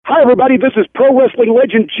Hi, everybody. This is pro wrestling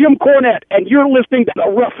legend Jim Cornette, and you're listening to The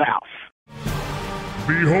Rough House.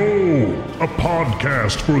 Behold, a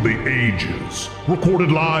podcast for the ages.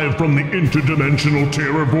 Recorded live from the interdimensional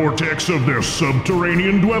terror vortex of their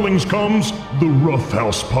subterranean dwellings comes the Rough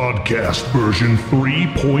House Podcast version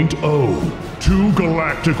 3.0. Two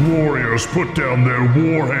galactic warriors put down their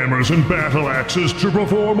warhammers and battle axes to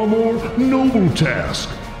perform a more noble task.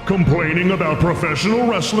 Complaining about professional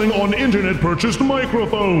wrestling on internet-purchased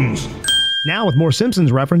microphones. Now with more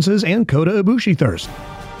Simpsons references and Kota Ibushi thirst.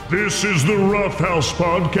 This is the Rough House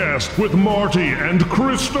Podcast with Marty and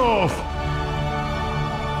Christoph.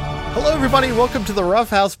 Hello, everybody. Welcome to the Rough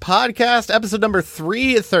House Podcast, episode number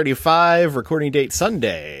 335, recording date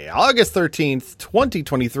Sunday, August 13th,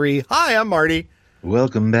 2023. Hi, I'm Marty.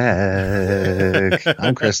 Welcome back.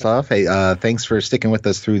 I'm Christoph. Hey, thanks for sticking with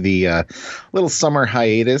us through the little summer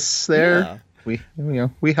hiatus there. Yeah.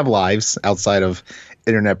 We have lives outside of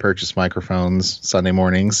internet purchase microphones Sunday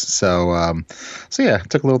mornings. So yeah,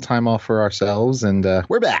 took a little time off for ourselves, and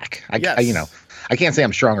we're back. I can't say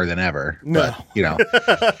I'm stronger than ever, but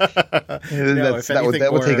that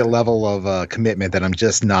would take a level of commitment that I'm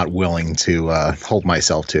just not willing to hold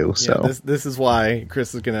myself to. So this is why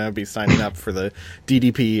Chris is going to be signing up for the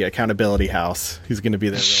DDP Accountability House. He's going to be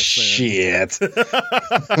there real soon. Shit.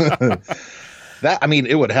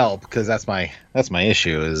 It would help, because that's my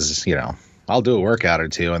issue is, I'll do a workout or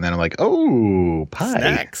two, and then I'm like, oh, pie.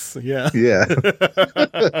 Snacks, yeah.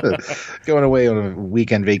 Going away on a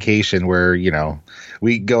weekend vacation where,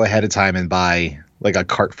 we go ahead of time and buy like a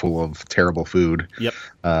cart full of terrible food. Yep.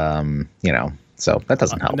 So that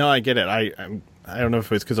doesn't help. No, I get it. I don't know if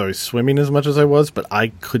it was because I was swimming as much as I was, but I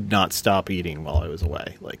could not stop eating while I was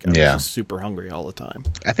away. Like, I was just super hungry all the time.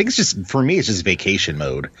 I think for me, it's just vacation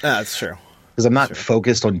mode. That's true. Because I'm not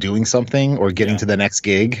focused on doing something or getting to the next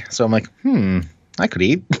gig. So I'm like, I could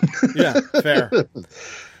eat. Yeah, fair.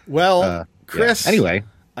 Well, Chris, anyway,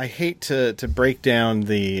 I hate to break down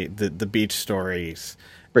the beach stories.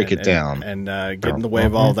 Break it down. And get in the way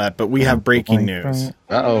of all that, but we have breaking news.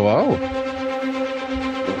 Oh.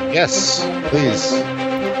 Yes, please.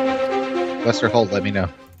 Lester Holt, let me know.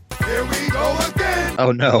 Here we go again.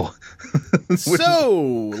 Oh, no.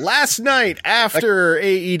 So, last night, after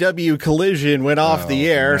AEW Collision went off the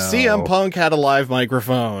air, CM Punk had a live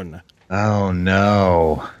microphone. Oh,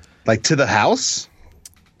 no. Like, to the house?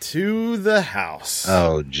 To the house.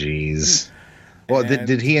 Oh, jeez. Well,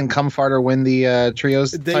 did he and Cumfarter win the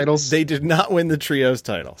trios titles? They did not win the trios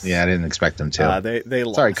titles. Yeah, I didn't expect them to. They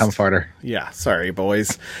lost. Sorry, Cumfarter. Yeah, sorry,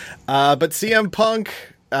 boys. But CM Punk,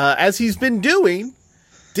 as he's been doing,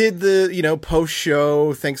 did the,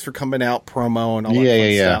 post-show, thanks for coming out promo and all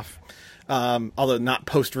that stuff. Although not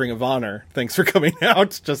post-Ring of Honor, thanks for coming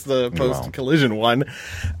out, just the post-Collision one.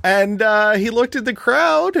 And he looked at the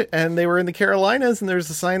crowd, and they were in the Carolinas, and there's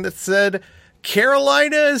a sign that said,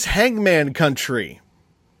 Carolina's Hangman Country.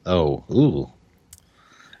 Oh, ooh.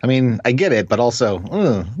 I mean, I get it, but also,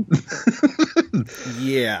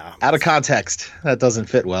 yeah. Out of context, that doesn't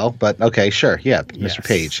fit well, but okay, sure. Yeah, Yes. Mr.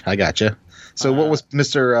 Page, I gotcha. So what was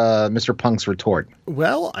Mr. Punk's retort?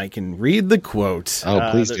 Well, I can read the quote. Oh,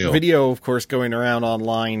 please the do. Video, of course, going around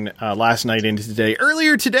online last night into today.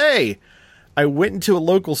 Earlier today, I went into a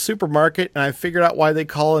local supermarket and I figured out why they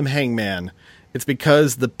call him Hangman. It's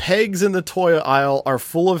because the pegs in the toy aisle are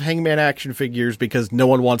full of Hangman action figures because no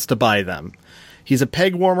one wants to buy them. He's a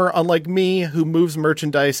peg warmer, unlike me, who moves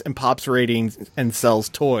merchandise and pops ratings and sells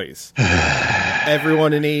toys.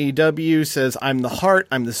 Everyone in AEW says, I'm the heart,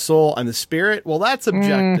 I'm the soul, I'm the spirit. Well, that's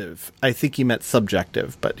objective. I think he meant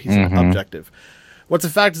subjective, but he's not objective. What's a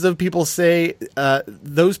fact is that people say,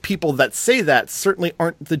 those people that say that certainly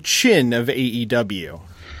aren't the chin of AEW.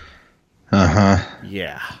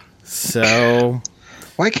 Yeah. So...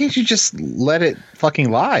 Why can't you just let it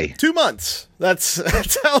fucking lie? 2 months. That's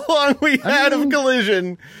how long we had of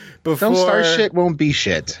Collision before. Don't start shit won't be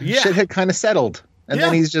shit. Yeah. Shit had kind of settled. And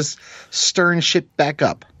then he's just stirring shit back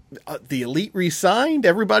up. The Elite re-signed.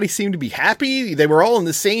 Everybody seemed to be happy. They were all in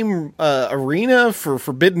the same arena for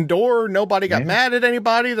Forbidden Door. Nobody got mad at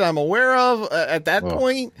anybody that I'm aware of at that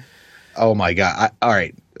point. Oh, my God. All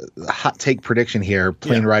right. Hot take prediction here.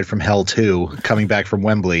 Plane Ride from Hell 2 coming back from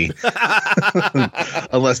Wembley.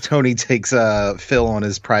 Unless Tony takes Phil on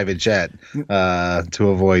his private jet to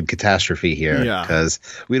avoid catastrophe here. Because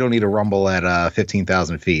we don't need a rumble at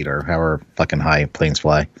 15,000 feet or however fucking high planes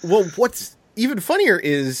fly. Well, what's even funnier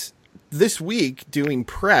is this week doing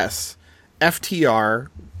press, FTR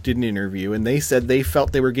did an interview and they said they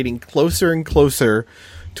felt they were getting closer and closer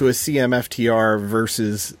to a CM FTR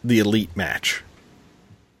versus the Elite match.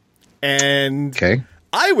 And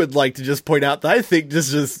I would like to just point out that I think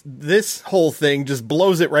this whole thing just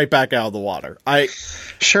blows it right back out of the water.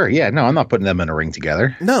 Sure, yeah, no, I'm not putting them in a ring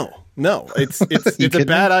together. No, it's a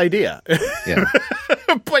bad idea. Yeah.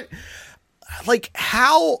 But like,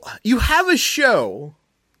 how you have a show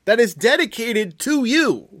that is dedicated to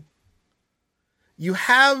you. You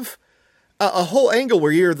have a whole angle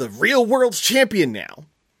where you're the real world's champion now.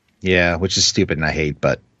 Yeah, which is stupid and I hate,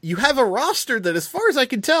 but you have a roster that, as far as I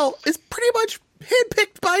can tell, is pretty much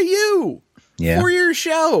handpicked by you for your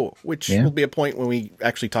show, which will be a point when we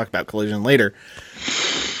actually talk about Collision later.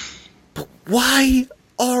 But why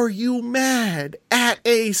are you mad at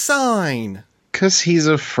a sign? Because he's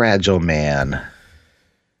a fragile man.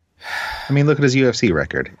 I mean, look at his UFC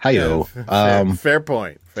record. Hi-yo. Fair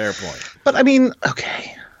point. But I mean,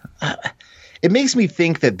 okay. It makes me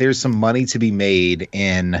think that there's some money to be made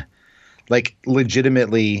in, like,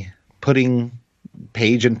 legitimately putting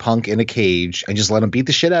Paige and Punk in a cage and just let them beat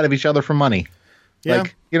the shit out of each other for money. Yeah.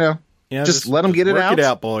 Like, just let them get it out. Work it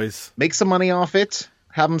out, boys. Make some money off it.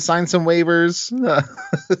 Have them sign some waivers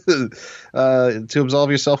to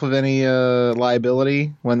absolve yourself of any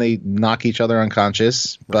liability when they knock each other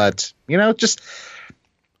unconscious. But just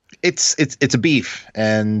it's a beef,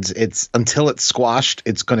 and it's until it's squashed,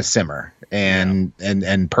 it's going to simmer and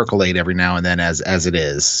percolate every now and then as it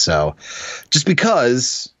is. So just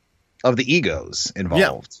because of the egos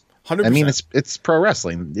involved. 100%. I mean, it's pro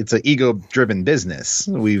wrestling. It's an ego-driven business.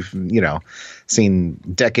 We've, seen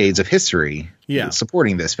decades of history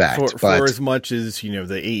supporting this fact. For as much as,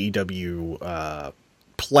 the AEW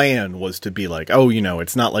plan was to be like,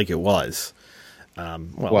 it's not like it was.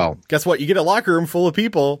 Well, guess what? You get a locker room full of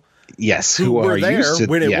people who are were there used to,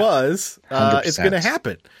 when it was. 100%. It's going to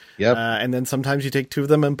happen. Yep. And then sometimes you take two of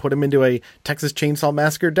them and put them into a Texas Chainsaw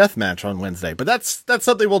Massacre death match on Wednesday. But that's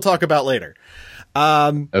something we'll talk about later.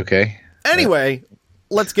 Okay. Anyway,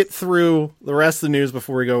 let's get through the rest of the news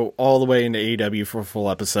before we go all the way into AEW for a full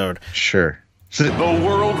episode. Sure. The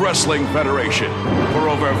World Wrestling Federation. For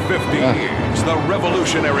over 50 years, the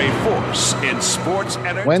revolutionary force in sports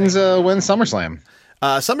entertainment. When's SummerSlam?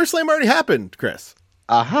 SummerSlam already happened, Chris.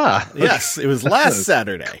 Aha. Yes, it was last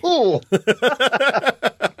Saturday. Cool.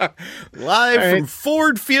 Live from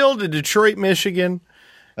Ford Field in Detroit, Michigan.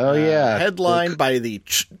 Oh, yeah. Headlined by the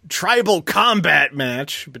tribal combat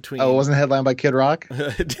match between... Oh, it wasn't headlined by Kid Rock?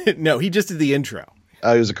 No, he just did the intro.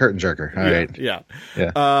 Oh, he was a curtain jerker. All right. Yeah.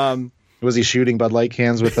 Was he shooting Bud Light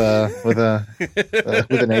cans with an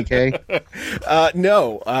AK?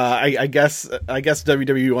 No. I guess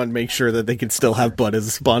WWE wanted to make sure that they could still have Bud as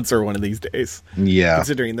a sponsor one of these days. Yeah.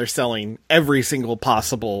 Considering they're selling every single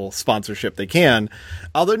possible sponsorship they can,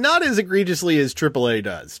 although not as egregiously as AAA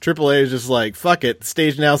does. AAA is just like, fuck it. The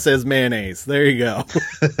stage now says mayonnaise. There you go.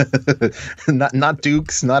 not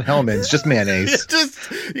Dukes, not helmets, just mayonnaise.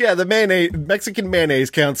 The mayonnaise Mexican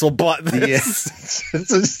Mayonnaise Council bought this.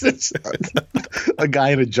 Yes. A guy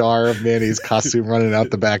in a jar of mayonnaise costume running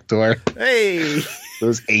out the back door. Hey,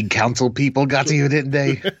 those Egg Council people got to you, didn't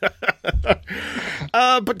they?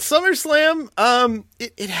 But SummerSlam,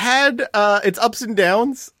 it had its ups and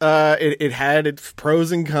downs. It had its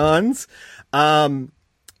pros and cons.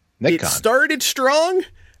 It started strong,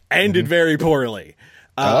 ended very poorly.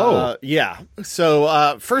 Yeah.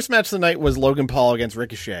 So, first match of the night was Logan Paul against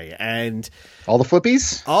Ricochet, and all the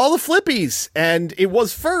flippies. And it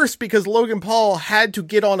was first because Logan Paul had to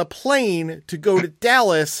get on a plane to go to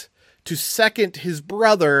Dallas to second his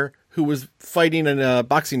brother, who was fighting in a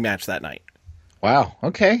boxing match that night. Wow.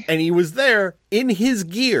 Okay. And he was there in his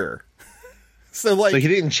gear. So he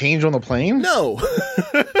didn't change on the plane? No.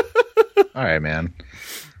 All right, man.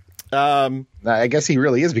 I guess he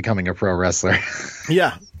really is becoming a pro wrestler.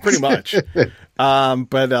 Yeah, pretty much.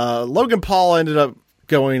 But Logan Paul ended up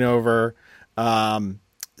going over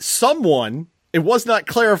someone. It was not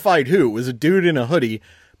clarified who. It was a dude in a hoodie.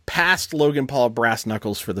 Passed Logan Paul brass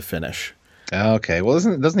knuckles for the finish. Okay. Well,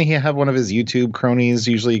 doesn't he have one of his YouTube cronies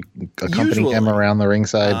usually accompanying him around the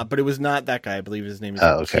ringside? But it was not that guy. I believe his name is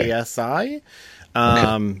KSI.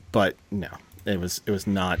 But no. It was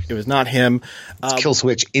not him. Kill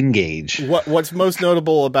switch engage. What's most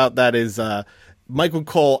notable about that is Michael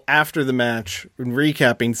Cole, after the match, in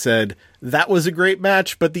recapping, said, "That was a great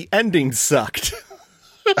match, but the ending sucked."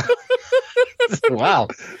 Wow.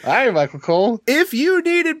 All right, Michael Cole. If you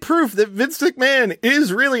needed proof that Vince McMahon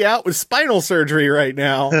is really out with spinal surgery right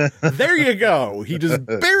now, there you go. He just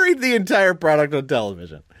buried the entire product on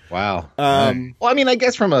television. Wow. Well, I mean, I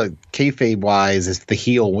guess from a kayfabe wise, if the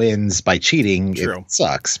heel wins by cheating, True. It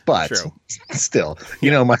sucks. But still,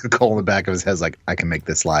 Michael Cole in the back of his head is like, I can make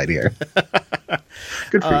this slide here.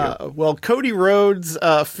 Good for you. Well, Cody Rhodes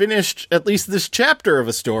finished at least this chapter of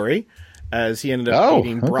a story as he ended up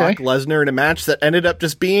beating Brock Lesnar in a match that ended up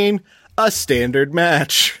just being a standard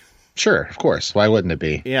match. Sure, of course. Why wouldn't it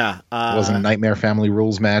be? Yeah. It wasn't a Nightmare Family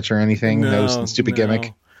Rules match or anything. No stupid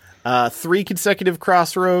gimmick. 3 consecutive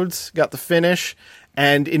crossroads, got the finish,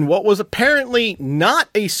 and in what was apparently not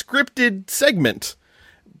a scripted segment,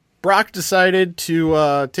 Brock decided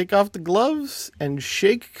to take off the gloves and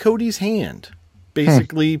shake Cody's hand,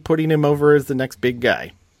 basically putting him over as the next big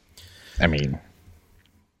guy. I mean,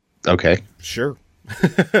 okay. Sure.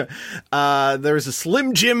 There was a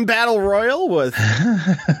Slim Jim Battle Royal with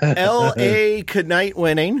L.A. Knight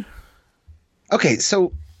winning. Okay,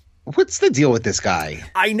 so what's the deal with this guy?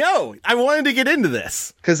 I know. I wanted to get into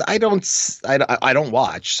this because I don't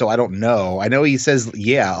watch, so I don't know. I know he says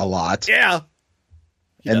a lot. Yeah,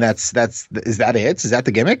 and that's is that it? Is that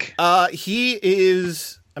the gimmick? He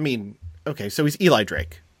is. I mean, okay, so he's Eli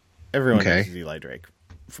Drake. Everyone knows he's Eli Drake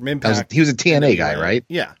from Impact. He was a TNA guy, right?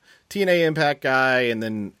 Yeah, TNA Impact guy, and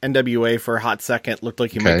then NWA for a hot second. Looked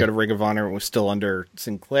like he might go to Ring of Honor and was still under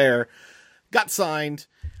Sinclair. Got signed.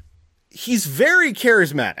 He's very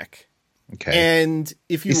charismatic. Okay. And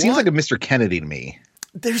if you seems like a Mr. Kennedy to me.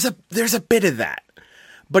 There's a bit of that.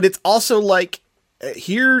 But it's also like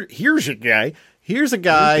here's a guy. Here's a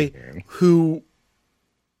guy who,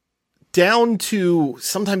 down to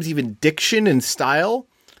sometimes even diction and style,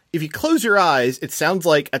 if you close your eyes, it sounds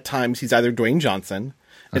like at times he's either Dwayne Johnson.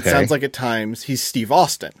 It sounds like at times he's Steve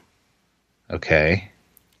Austin. Okay.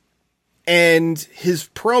 And his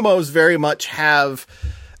promos very much have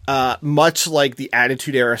much like the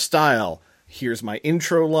Attitude Era style. Here's my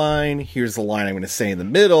intro line. Here's the line I'm going to say in the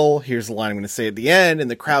middle. Here's the line I'm going to say at the end.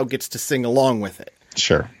 And the crowd gets to sing along with it.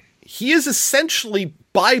 Sure. He is essentially,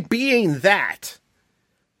 by being that,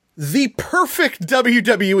 the perfect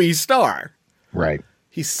WWE star. Right.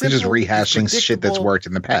 He's simple, just rehashing shit that's worked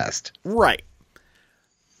in the past. Right.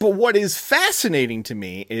 But what is fascinating to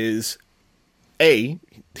me is, A,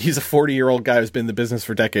 he's a 40-year-old guy who's been in the business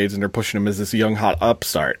for decades, and they're pushing him as this young, hot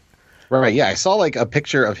upstart. Right, yeah. I saw like a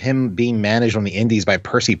picture of him being managed on the indies by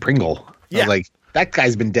Percy Pringle. Yeah. I was like, that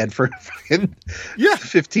guy's been dead for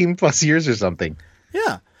 15 plus years or something.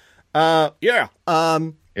 Yeah. Yeah.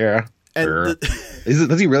 And sure.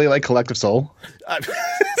 Does he really like Collective Soul?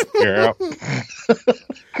 Yeah.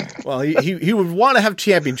 Well, he would want to have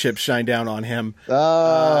championships shine down on him.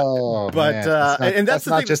 Oh, but man. And that's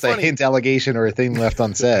not just a hint allegation or a thing left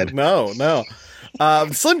unsaid. No.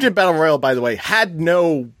 Slim Jim Battle Royal, by the way, had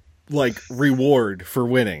no reward for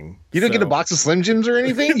winning. You don't get a box of Slim Jims or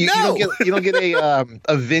anything? You don't get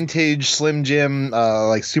a vintage Slim Jim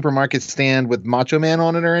supermarket stand with Macho Man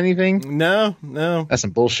on it or anything? No. That's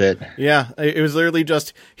some bullshit. Yeah, it was literally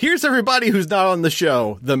just, here's everybody who's not on the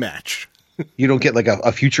show, the match. You don't get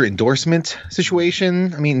a future endorsement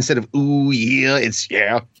situation? I mean, instead of ooh, yeah, it's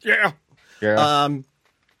yeah.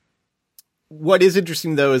 What is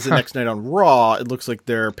interesting, though, is the next night on Raw, it looks like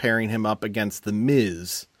they're pairing him up against The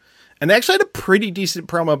Miz. And they actually had a pretty decent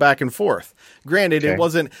promo back and forth. Granted, It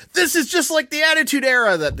wasn't, this is just like the Attitude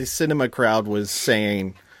Era that the cinema crowd was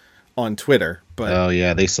saying on Twitter. But oh,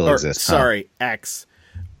 yeah, they still exist. Sorry, X.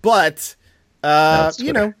 But,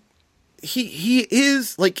 he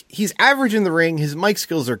is, he's average in the ring. His mic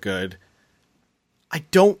skills are good. I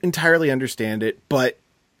don't entirely understand it, but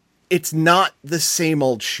it's not the same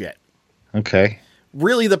old shit. Okay.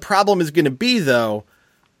 Really, the problem is going to be, though,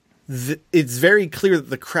 it's very clear that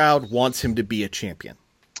the crowd wants him to be a champion.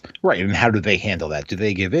 Right. And how do they handle that? Do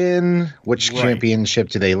they give in? Which championship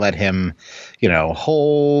do they let him,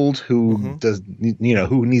 hold? Who does,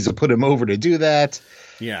 who needs to put him over to do that?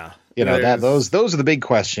 Yeah. Those are the big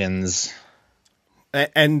questions.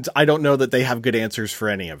 And I don't know that they have good answers for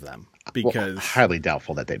any of them because highly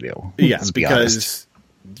doubtful that they do. Yes, because,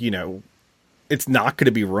 it's not going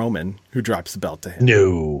to be Roman who drops the belt to him.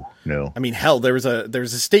 No. I mean, hell, there was a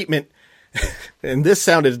statement, and this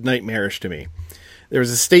sounded nightmarish to me. There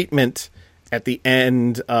was a statement at the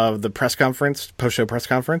end of the press conference, post-show press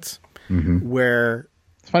conference, where...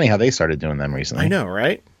 It's funny how they started doing them recently. I know,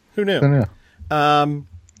 right? Who knew?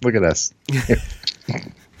 Look at us.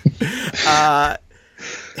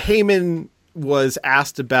 Heyman was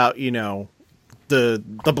asked about, the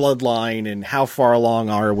bloodline and how far along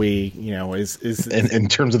are we, is in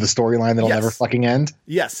terms of the storyline that'll never fucking end.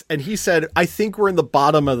 Yes. And he said, I think we're in the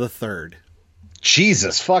bottom of the third.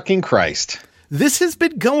 Jesus fucking Christ. This has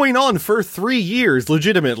been going on for 3 years,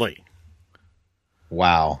 legitimately.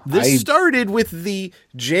 Wow. This started with the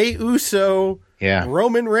Jey Uso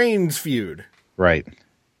Roman Reigns feud. Right.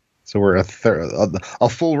 So we're a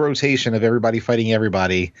full rotation of everybody fighting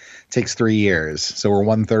everybody takes 3 years. So we're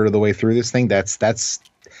 1/3 of the way through this thing. That's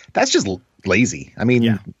just lazy. I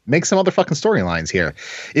mean, make some other fucking storylines here.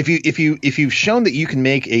 If you've shown that you can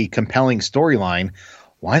make a compelling storyline,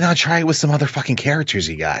 why not try it with some other fucking characters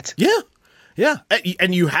you got? Yeah. Yeah.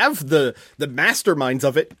 And you have the masterminds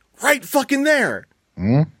of it right fucking there.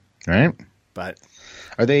 Right. But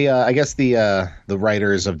are they, I guess the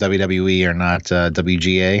writers of WWE are not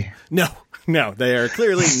WGA? No, they are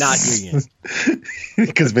clearly not union.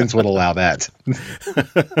 Because Vince would allow that.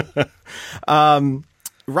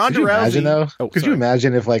 Ronda Rousey. Could you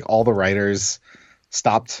imagine if like all the writers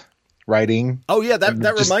stopped writing? Oh yeah,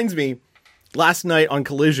 that reminds me. Last night on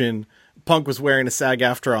Collision, Punk was wearing a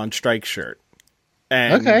SAG-AFTRA on strike shirt.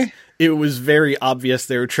 And it was very obvious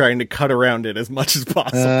they were trying to cut around it as much as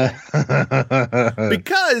possible.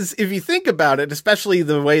 Because if you think about it, especially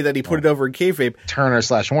the way that he put it over in kayfabe,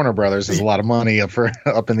 Turner/Warner Brothers has a lot of money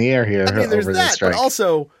up in the air here. I mean, there's that, but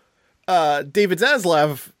also David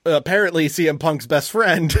Zaslav, apparently CM Punk's best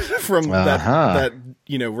friend from that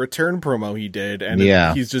return promo he did, and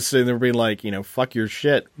he's just sitting there being like, fuck your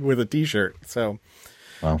shit with a t-shirt. So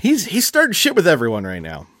he's starting shit with everyone right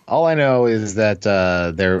now. All I know is that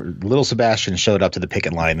their little Sebastian showed up to the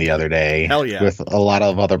picket line the other day with a lot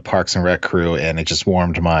of other Parks and Rec crew, and it just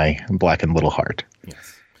warmed my blackened little heart.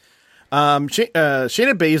 Yes.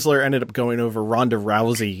 Shayna Baszler ended up going over Ronda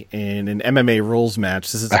Rousey in an MMA rules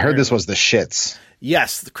match. I heard this was the shits.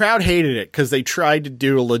 Yes, the crowd hated it because they tried to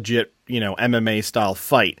do a legit, MMA style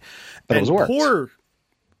fight. But it was worked.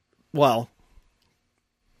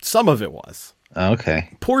 Some of it was. Okay.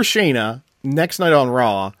 Poor Shayna, next night on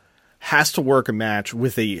Raw, has to work a match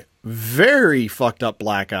with a very fucked up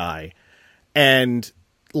black eye. And,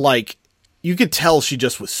 you could tell she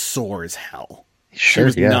just was sore as hell.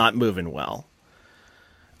 Sure, she was not moving well.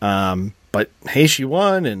 But, hey, she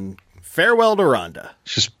won, and farewell to Ronda.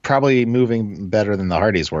 She's probably moving better than the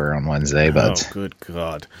Hardys were on Wednesday, but... Oh, good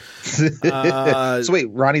God. So wait,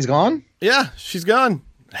 Ronnie's gone? Yeah, she's gone.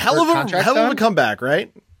 Hell of a comeback,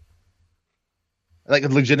 right? Like,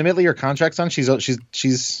 legitimately, her contract's on? She's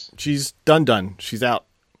done. She's out.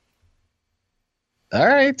 All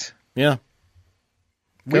right. Yeah.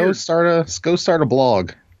 Go start a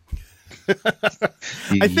blog.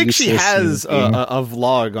 I think she has a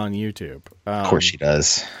vlog on YouTube. Of course she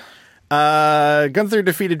does. Gunther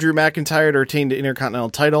defeated Drew McIntyre to retain the Intercontinental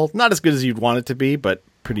title. Not as good as you'd want it to be, but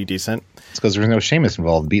pretty decent. It's because there's no Sheamus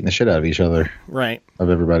involved, beating the shit out of each other. Right. Of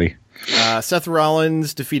everybody. Seth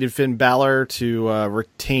Rollins defeated Finn Balor to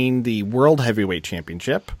retain the World Heavyweight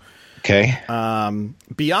Championship. Okay.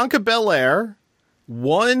 Bianca Belair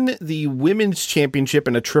won the Women's Championship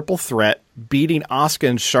in a triple threat, beating Asuka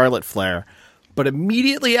and Charlotte Flair. But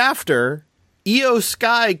immediately after, Io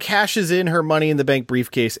Sky cashes in her Money in the Bank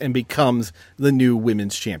briefcase and becomes the new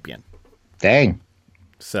Women's Champion. Dang.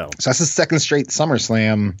 So that's the second straight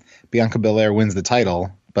SummerSlam Bianca Belair wins the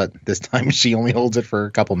title, but this time she only holds it for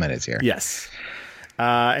a couple minutes here. Yes.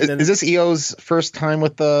 Is this Io's first time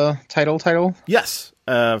with the title? Yes.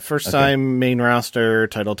 First time main roster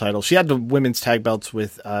title. She had the women's tag belts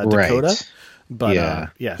with Dakota. Right. But yeah.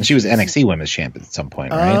 And she was NXT women's champion at some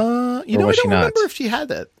point, right? I don't remember if she had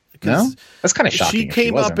that. No? That's kind of shocking. She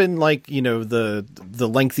came up in the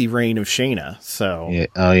lengthy reign of Shayna. So yeah.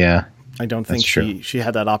 Oh yeah. I don't think she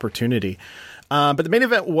had that opportunity. But the main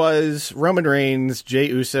event was Roman Reigns, Jey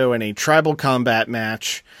Uso in a tribal combat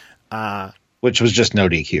match. Which was just no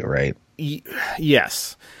DQ, right?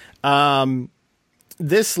 Yes.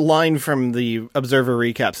 This line from the Observer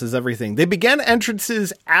Recap says everything. They began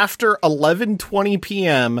entrances after 11:20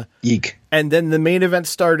 p.m. Eek. And then the main event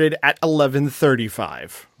started at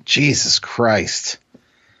 11:35. Jesus Christ.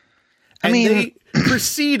 They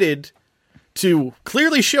proceeded to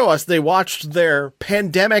clearly show us they watched their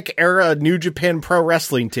pandemic-era New Japan Pro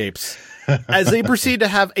Wrestling tapes as they proceed to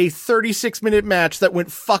have a 36-minute match that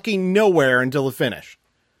went fucking nowhere until the finish.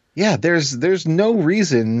 Yeah, there's no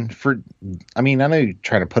reason for... I mean, I know you're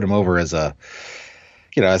trying to put him over as a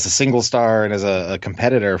single star and as a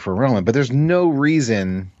competitor for Roman, but there's no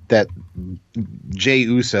reason that Jey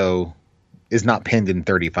Uso is not pinned in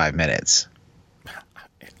 35 minutes.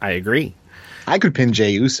 I agree. I could pin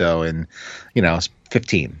Jey Uso in,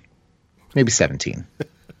 15, maybe 17.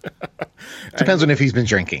 Depends on if he's been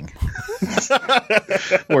drinking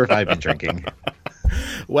or if I've been drinking.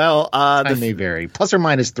 Well, Time may vary. Plus or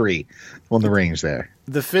minus 3 on the range there.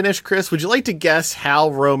 The finish, Chris, would you like to guess how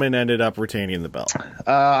Roman ended up retaining the belt?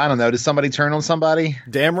 I don't know. Did somebody turn on somebody?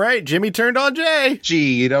 Damn right. Jimmy turned on Jay.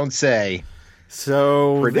 Gee, you don't say.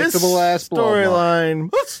 So Predictable ass storyline.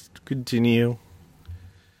 Let's continue.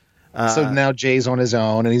 So now Jay's on his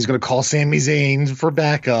own, and he's going to call Sami Zayn for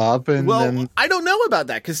backup. And then... I don't know about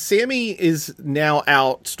that, because Sami is now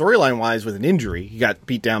out storyline-wise with an injury. He got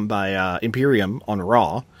beat down by Imperium on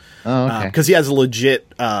Raw. Oh, okay. Because he has a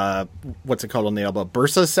legit, what's it called on the elbow?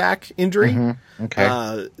 Bursa sac injury. Mm-hmm.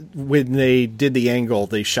 Okay. When they did the angle,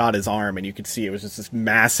 they shot his arm, and you could see it was just this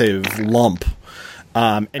massive lump.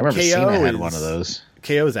 And I remember Cena had one of those.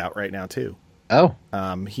 KO's out right now, too. Oh.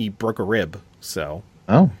 He broke a rib, so...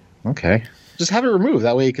 Oh, okay. Just have it removed.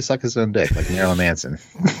 That way he can suck his own dick, like Marilyn Manson.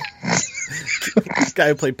 This guy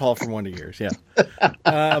who played Paul for Wonder Years, yeah.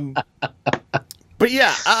 But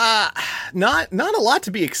yeah, not a lot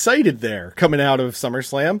to be excited there coming out of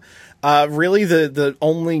SummerSlam. Really, the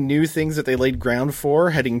only new things that they laid ground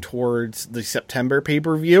for heading towards the September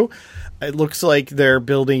pay-per-view, it looks like they're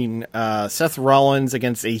building Seth Rollins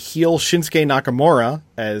against a heel Shinsuke Nakamura,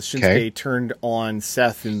 as Shinsuke turned on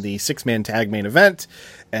Seth in the 6-man tag main event.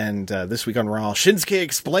 And this week on Raw, Shinsuke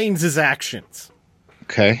explains his actions.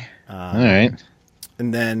 Okay. All right.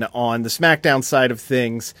 And then on the SmackDown side of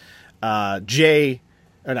things, Jay,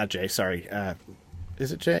 or not Jay, sorry.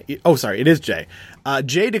 Is it Jay? Oh, sorry, it is Jay.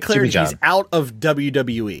 Jay declared he's out of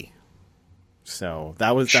WWE. So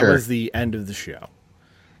that was the end of the show.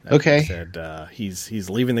 Okay. He said he's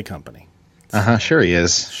leaving the company. Sure he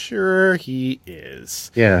is. Sure he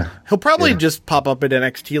is. Yeah. He'll probably just pop up at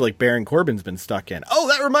NXT like Baron Corbin's been stuck in. Oh,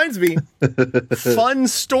 that reminds me. Fun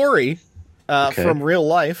story from real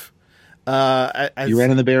life. You ran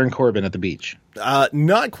into Baron Corbin at the beach.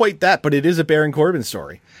 Not quite that, but it is a Baron Corbin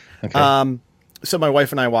story. Okay. So my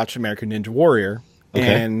wife and I watched American Ninja Warrior,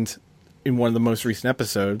 and in one of the most recent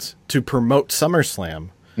episodes, to promote SummerSlam,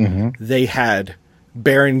 they had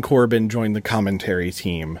Baron Corbin join the commentary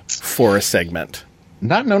team for a segment.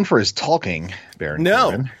 Not known for his talking, Baron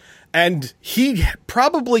Corbin. No. And he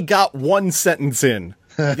probably got one sentence in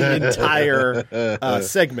the entire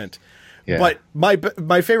segment. Yeah. But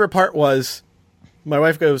my favorite part was my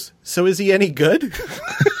wife goes, "So is he any good?" And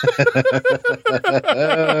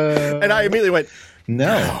I immediately went,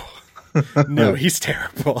 "No, he's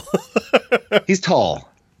terrible." He's tall.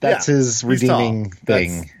 That's his redeeming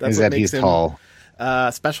thing. That's is that he's tall.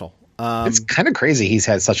 Special. It's kind of crazy he's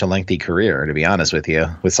had such a lengthy career, to be honest with you,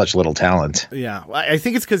 with such little talent. Yeah, I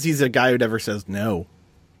think it's because he's a guy who never says no.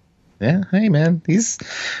 Yeah, hey man, he's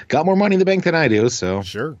got more money in the bank than I do, so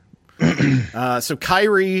sure. So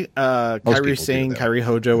Kairi Singh, Kairi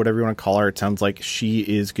Hojo, whatever you want to call her, it sounds like she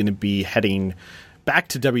is going to be heading back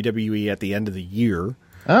to WWE at the end of the year.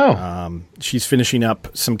 Oh. She's finishing up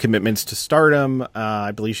some commitments to Stardom.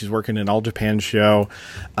 I believe she's working an All Japan show.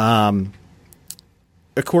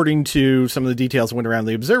 According to some of the details that went around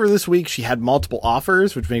the Observer this week, she had multiple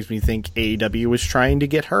offers, which makes me think AEW was trying to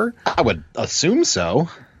get her. I would assume so.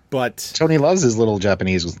 But Tony loves his little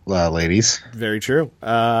Japanese ladies. Very true.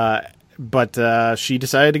 But she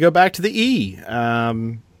decided to go back to the E.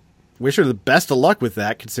 Wish her the best of luck with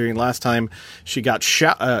that, considering last time she got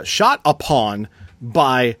shot upon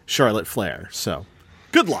by Charlotte Flair. So,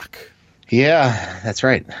 good luck. Yeah, that's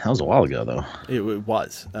right. That was a while ago, though. It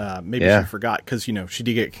was. Maybe she forgot, because, she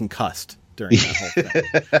did get concussed during that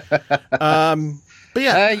whole thing. But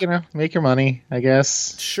yeah, make your money, I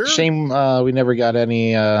guess. Sure. Shame we never got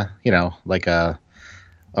any, like a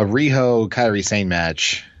Riho Kairi Sane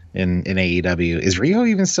match in AEW. Is Riho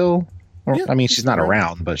even still? She's not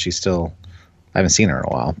around, but she's still. I haven't seen her in a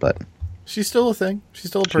while, but she's still a thing. She's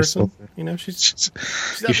still a person. She's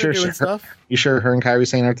out there doing stuff. You sure her and Kairi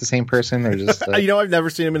Sane aren't the same person, or just? I've never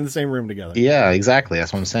seen them in the same room together. Yeah, exactly.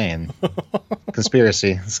 That's what I'm saying.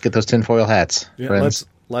 Conspiracy. Let's get those tinfoil hats, friends.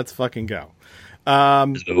 Let's fucking go.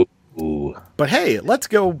 But hey, let's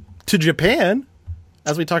go to Japan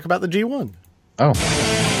as we talk about the G1. Oh,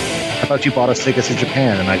 I thought you bought us tickets to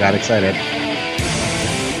Japan, and I got excited.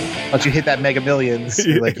 Once you hit that Mega Millions,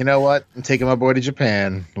 you're like, you know what? I'm taking my boy to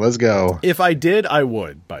Japan. Let's go. If I did, I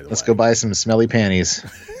would, by the way. Let's go buy some smelly panties.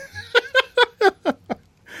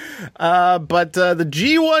 But the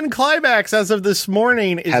G1 climax as of this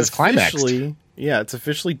morning is officially... Yeah, it's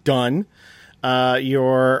officially done.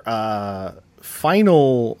 Your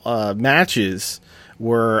final matches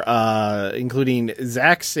were including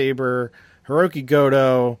Zack Sabre, Hiroki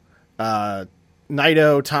Goto, Naito,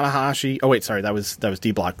 Tanahashi. Oh wait, sorry, that was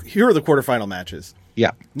D Block. Here are the quarterfinal matches.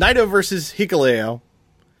 Yeah, Naito versus Hikuleo,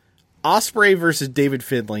 Ospreay versus David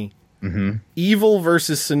Finlay, Evil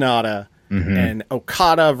versus Sonata, and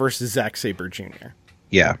Okada versus Zack Sabre Jr.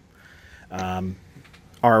 Yeah.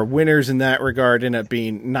 Our winners in that regard end up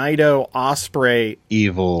being Naito, Ospreay,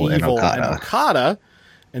 Evil and Okada.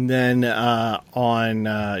 And then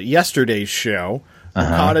on yesterday's show,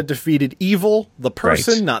 Okada defeated Evil, the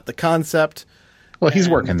person, not the concept. Well, he's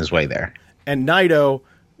working his way there. And Naito,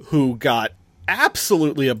 who got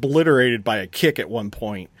absolutely obliterated by a kick at one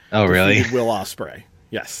point. Oh, really? Will Ospreay.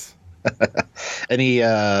 Yes. Any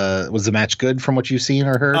was the match good from what you've seen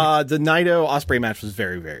or heard? The Naito Ospreay match was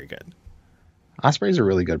very, very good. Ospreay's a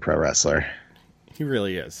really good pro wrestler. He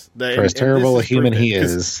really is. For as terrible a human he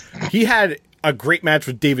is. He had a great match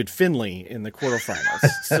with David Finlay in the quarterfinals.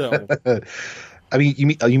 So, I mean,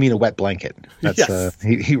 you mean a wet blanket? That's yes.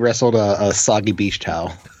 He wrestled a soggy beach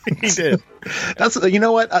towel. He did. That's, you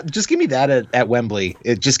know what? Just give me that at Wembley.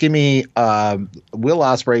 Just give me Will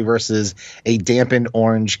Ospreay versus a dampened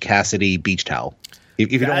Orange Cassidy beach towel.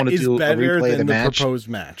 If you don't want to do a replay of the match, proposed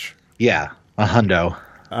match. Yeah, a hundo.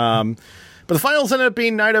 But the finals ended up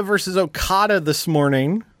being Naito versus Okada this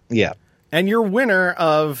morning. Yeah. And your winner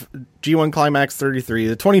of G1 Climax 33,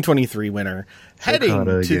 the 2023 winner, heading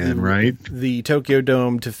Okada to again, the Tokyo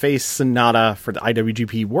Dome to face Sonata for the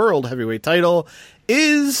IWGP World Heavyweight title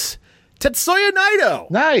is Tetsuya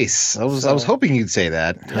Naito. Nice. I was hoping you'd say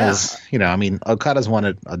that. Yeah. I mean, Okada's won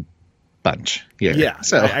a bunch. Yeah.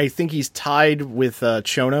 So I think he's tied with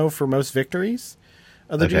Chono for most victories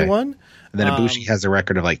of the G1. And then Ibushi has a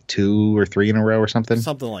record of like 2 or 3 in a row or something.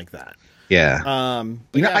 Something like that. Yeah.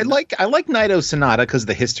 I like Naito Sonata because of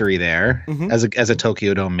the history there as a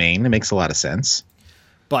Tokyo Dome main. It makes a lot of sense.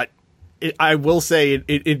 But I will say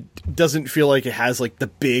it doesn't feel like it has like the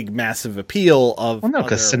big massive appeal of. Well, no,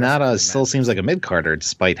 because Sonata still seems like a mid-carder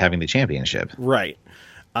despite having the championship. Right.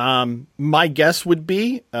 My guess would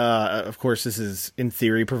be, of course, this is in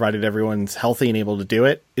theory, provided everyone's healthy and able to do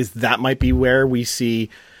it, is that might be where we see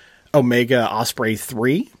Omega Ospreay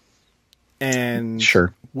 3 and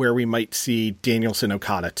where we might see Danielson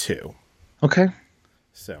Okada 2. Okay.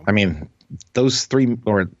 So, I mean, those 3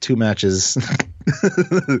 or 2 matches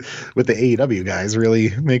with the AEW guys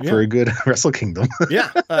really make for a good Wrestle Kingdom.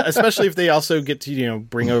 Especially if they also get to,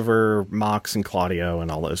 bring over Mox and Claudio and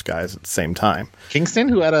all those guys at the same time. Kingston,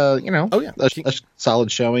 who had a solid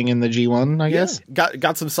showing in the G1, I guess.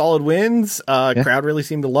 Got some solid wins. Crowd really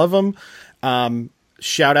seemed to love him.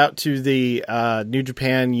 Shout out to the New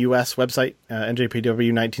Japan US website,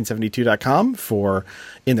 NJPW1972.com, for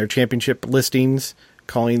in their championship listings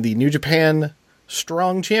calling the New Japan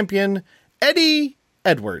Strong Champion Eddie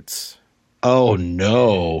Edwards. Oh,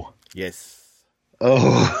 no. Yes.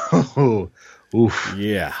 Oh, oof.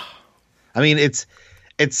 Yeah. I mean, it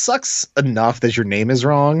sucks enough that your name is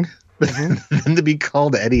wrong, then to be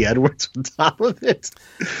called Eddie Edwards on top of it.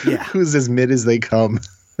 Yeah. Who's as mid as they come.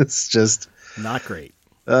 It's just not great.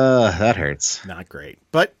 That hurts. Not great.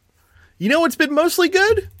 But you know what's been mostly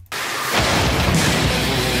good?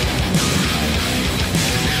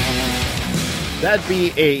 That'd be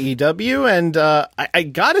AEW. And I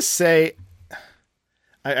gotta say,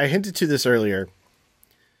 I hinted to this earlier.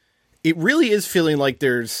 It really is feeling like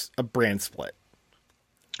there's a brand split.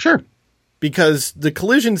 Sure. Because the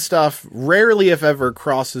Collision stuff rarely, if ever,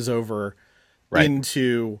 crosses over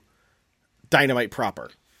into Dynamite proper.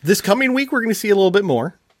 This coming week, we're going to see a little bit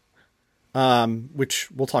more, which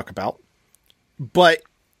we'll talk about. But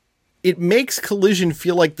it makes Collision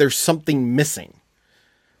feel like there's something missing.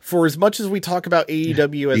 For as much as we talk about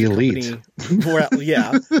AEW as the a elite. company, well,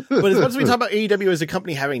 yeah, but as much as we talk about AEW as a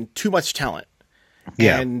company having too much talent,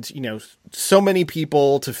 and so many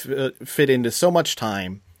people to fit into so much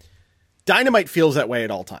time, Dynamite feels that way at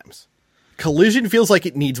all times. Collision feels like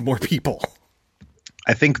it needs more people.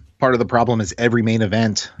 I think part of the problem is every main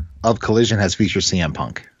event of Collision has featured CM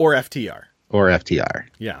Punk or FTR.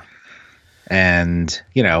 Yeah. And,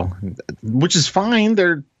 which is fine.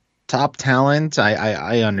 They're top talent.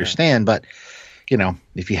 I understand. But,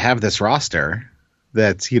 if you have this roster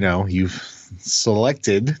that, you've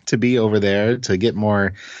selected to be over there to get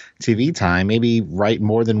more TV time, maybe write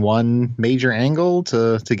more than one major angle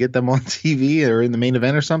to get them on TV or in the main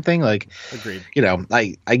event or something. Like, agreed.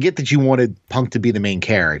 I get that you wanted Punk to be the main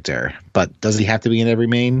character, but does he have to be in every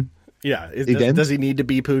main? Yeah. Does he need to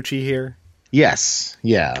be Poochie here? Yes.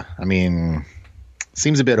 Yeah. I mean,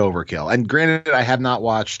 seems a bit overkill. And granted, I have not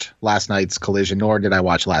watched last night's Collision, nor did I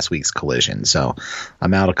watch last week's Collision. So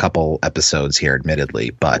I'm out a couple episodes here, admittedly.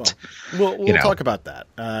 But we'll talk about that.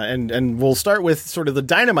 And we'll start with sort of the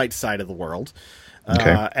Dynamite side of the world.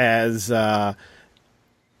 As number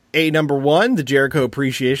one, the Jericho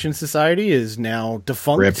Appreciation Society is now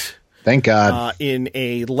defunct. Ripped. Thank God. In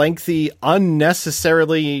a lengthy,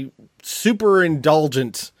 unnecessarily super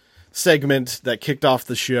indulgent segment that kicked off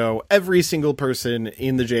the show, every single person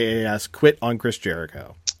in the JAS quit on Chris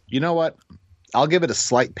Jericho. You know what? I'll give it a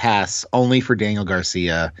slight pass only for Daniel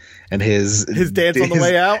Garcia and his dance on the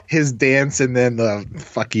way out. His dance and then the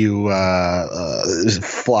fuck you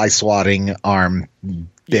fly swatting arm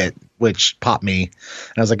bit, which popped me.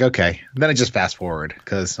 And I was like, okay. And then I just fast forward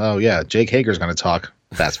because, oh yeah, Jake Hager's going to talk.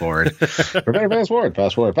 Fast forward. We're better fast forward.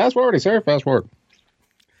 Fast forward. Fast forward, sir. Fast forward.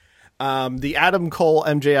 The Adam Cole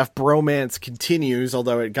MJF bromance continues,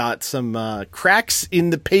 although it got some cracks in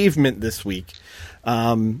the pavement this week.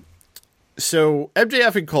 So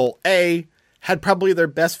MJF and Cole, had probably their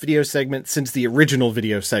best video segment since the original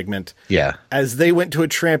video segment. Yeah. As they went to a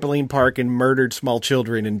trampoline park and murdered small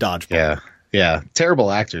children in dodgeball. Yeah. Yeah.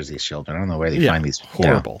 Terrible actors, these children. I don't know where they find these.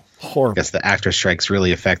 Horrible. Horrible. I guess the actor strike's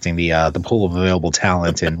really affecting the pool of available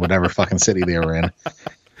talent in whatever fucking city they were in.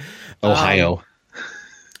 Ohio.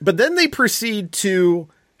 But then they proceed to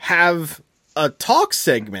have a talk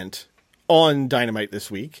segment on Dynamite this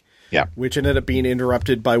week. Yeah. Which ended up being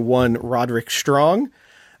interrupted by one Roderick Strong.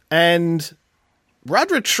 And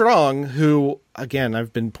Roderick Strong, who, again,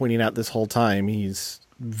 I've been pointing out this whole time, he's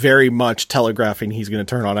very much telegraphing he's going to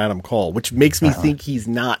turn on Adam Cole, which makes me think he's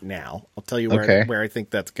not now. I'll tell you where I think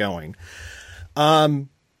that's going.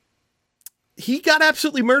 He got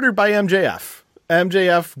absolutely murdered by MJF.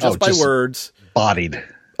 MJF, just by words. Bodied.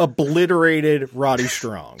 Obliterated Roddy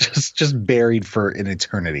Strong. just buried for an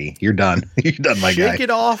eternity. You're done. You're done, my guy. Shake it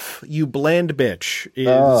off, you bland bitch,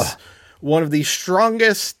 is one of the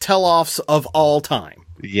strongest tell-offs of all time.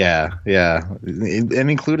 Yeah, yeah.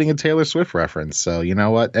 And including a Taylor Swift reference. So, you know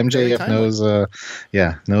what? MJF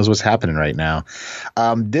knows what's happening right now.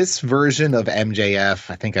 This version of MJF,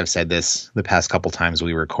 I think I've said this the past couple times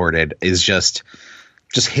we recorded, is just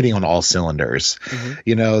hitting on all cylinders. Mm-hmm.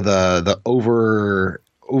 You know, the over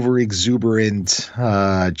exuberant,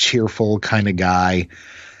 cheerful kind of guy.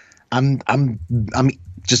 I'm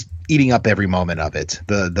just eating up every moment of it.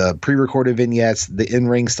 The pre-recorded vignettes, the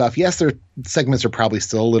in-ring stuff. Yes, their segments are probably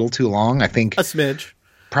still a little too long. I think a smidge.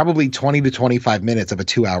 Probably 20 to 25 minutes of a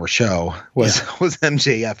 2-hour show was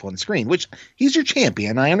MJF on screen, which he's your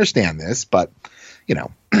champion. I understand this, but you know,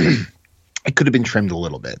 it could have been trimmed a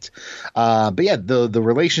little bit. But yeah, the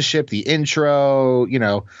relationship, the intro, you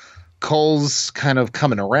know, Cole's kind of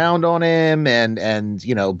coming around on him and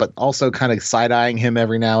you know, but also kind of side-eyeing him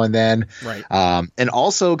every now and then. Right. And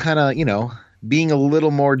also kind of, you know, being a little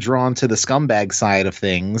more drawn to the scumbag side of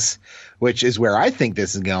things, which is where I think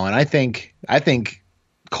this is going. I think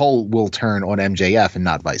Cole will turn on MJF and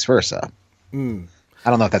not vice versa. I don't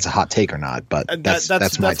know if that's a hot take or not, but that's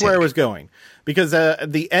my take. Where I was going. Because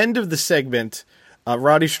at the end of the segment,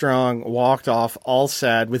 Roddy Strong walked off all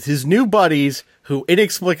sad with his new buddies who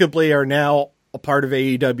inexplicably are now a part of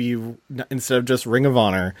AEW instead of just Ring of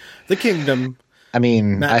Honor, the Kingdom. I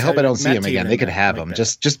mean, I hope I don't see him again. They could have them.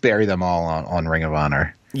 Just bury them all on Ring of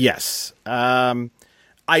Honor. Yes. I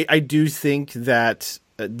do think that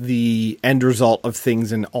the end result of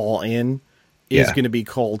things in All In is going to be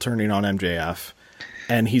Cole turning on MJF.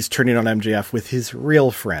 And he's turning on MJF with his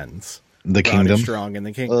real friends. The Kingdom. Roddy Strong and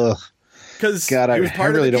the Kingdom. Because God, I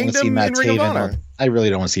really don't want to see Matt Taven. I really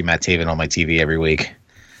don't want to see Matt Taven on my TV every week.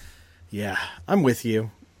 Yeah, I'm with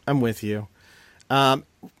you. In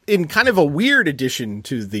kind of a weird addition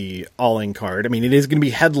to the All-In card, I mean, it is going to be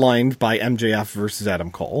headlined by MJF versus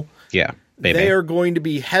Adam Cole. Yeah, baby. They are going to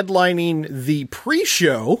be headlining the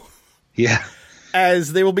pre-show. Yeah.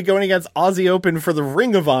 As they will be going against Aussie Open for the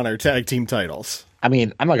Ring of Honor tag team titles. I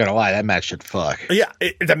mean, I'm not going to lie, that match should fuck. Yeah,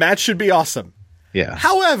 the match should be awesome. Yeah.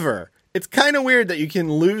 However, it's kind of weird that you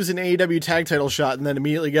can lose an AEW tag title shot and then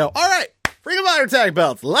immediately go, all right, Ring of Honor tag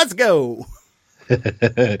belts, let's go.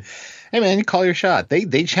 Hey man, you call your shot.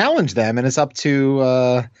 They challenge them, and it's up to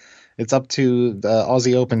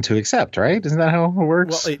Aussie Open to accept, right? Isn't that how it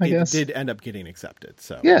works? Well, it did end up getting accepted.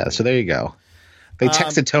 So yeah, so there you go. They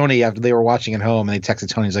texted Tony after they were watching at home, and they texted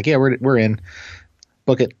Tony. He's like, "Yeah, we're in.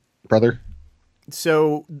 Book it, brother."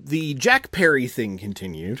 So the Jack Perry thing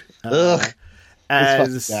continued. Ugh,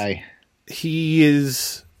 as guy. He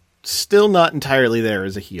is still not entirely there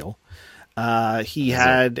as a heel. He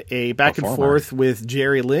had a back and forth with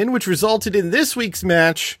Jerry Lynn, which resulted in this week's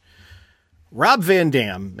match. Rob Van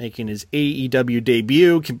Dam making his AEW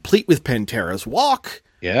debut, complete with Pantera's walk.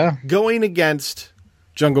 Yeah. Going against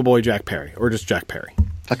Jungle Boy Jack Perry, or just Jack Perry.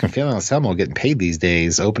 Fucking feeling Anselmo getting paid these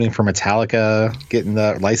days. Opening for Metallica, getting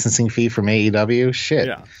the licensing fee from AEW. Shit.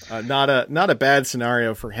 Yeah. Not a bad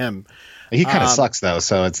scenario for him. He kind of sucks though,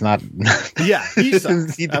 so it's not. Yeah, he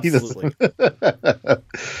sucks. Absolutely.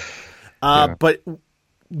 But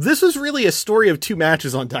this was really a story of two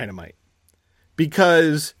matches on Dynamite,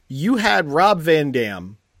 because you had Rob Van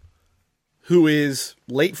Dam, who is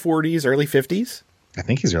late 40s, early 50s. I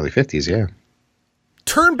think he's early 50s, yeah.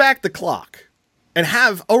 Turn back the clock and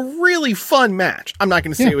have a really fun match. I'm not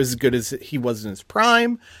going to say it was as good as he was in his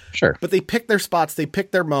prime. Sure. But they picked their spots. They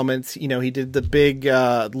picked their moments. You know, he did the big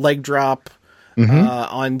leg drop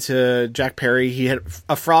onto Jack Perry. He had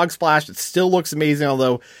a frog splash that still looks amazing,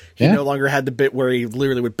 although he no longer had the bit where he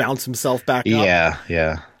literally would bounce himself back up.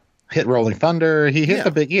 Yeah. Hit Rolling Thunder. He hit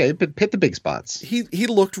hit the big spots. He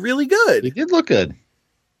looked really good. He did look good.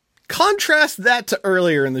 Contrast that to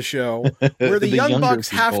earlier in the show, where the Young Bucks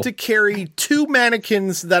have to carry two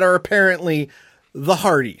mannequins that are apparently the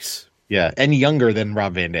Hardys. Yeah, and younger than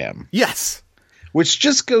Rob Van Dam. Yes. Which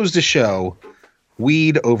just goes to show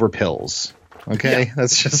weed over pills. Okay? Yeah.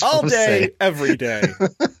 That's just all day, every day.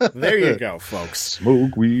 There you go, folks.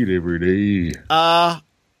 Smoke weed every day.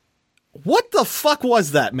 What the fuck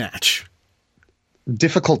was that match?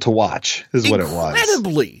 Difficult to watch is what it was.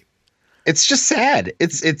 Incredibly. It's just sad.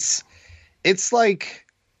 It's like,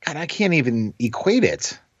 God, I can't even equate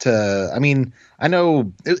it to. I mean, I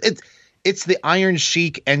know it's the Iron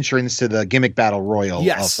Sheik entrance to the gimmick battle royal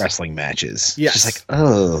of wrestling matches. Yes, just like,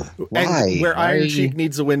 oh, why? And where Iron Sheik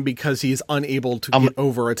needs a win because he's unable to get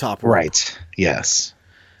over a top rope. Right. Yes.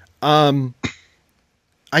 I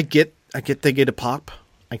get they get a pop.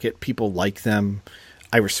 I get people like them.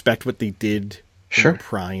 I respect what they did in their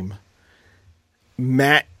prime.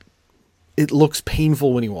 Matt, it looks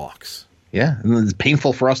painful when he walks. Yeah, and it's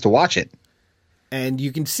painful for us to watch it. And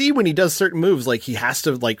you can see when he does certain moves, like he has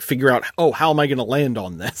to like figure out, oh, how am I going to land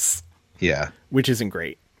on this? Yeah. Which isn't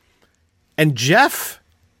great. And Jeff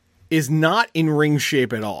is not in ring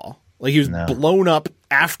shape at all. Like he was blown up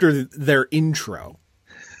after their intro.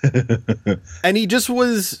 And he just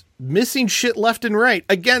was missing shit left and right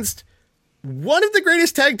against one of the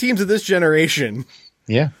greatest tag teams of this generation.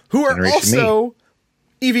 Yeah. Who are also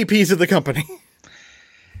EVPs of the company.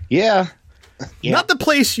 Yeah. Not the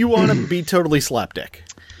place you want to be totally slapdick.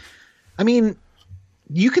 I mean,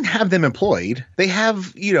 you can have them employed. They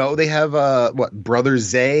have, Brother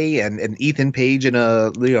Zay and Ethan Page in a,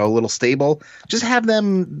 little stable. Just have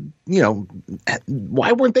them,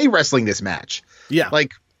 why weren't they wrestling this match? Yeah.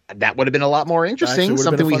 Like, that would have been a lot more interesting.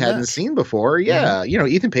 Something we hadn't seen before. Yeah. Mm-hmm.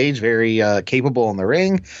 Ethan Page, very capable in the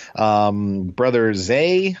ring. Brother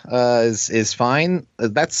Zay is fine.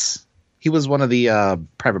 He was one of the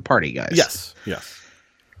Private Party guys. Yes.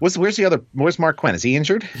 Where's Mark Quinn? Is he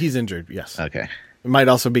injured? He's injured, yes. Okay. It might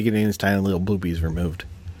also be getting his tiny little boobies removed.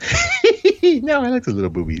 No, I like the little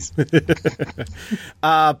boobies.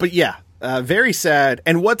 But yeah, very sad.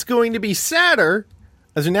 And what's going to be sadder,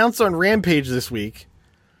 as announced on Rampage this week,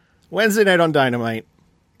 Wednesday night on Dynamite,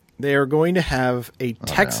 they are going to have a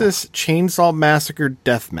Texas Chainsaw Massacre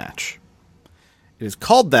death match. It is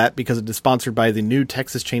called that because it is sponsored by the new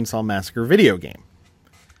Texas Chainsaw Massacre video game.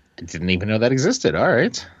 I didn't even know that existed. All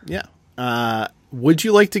right. Yeah. Would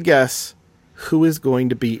you like to guess who is going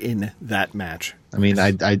to be in that match? I mean,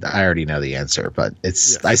 I already know the answer, but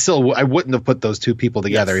it's I wouldn't have put those two people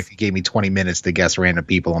together if you gave me 20 minutes to guess random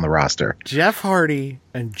people on the roster. Jeff Hardy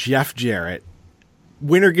and Jeff Jarrett.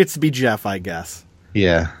 Winner gets to be Jeff, I guess.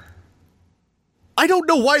 Yeah. I don't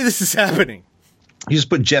know why this is happening. You just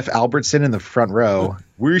put Jeff Albertson in the front row.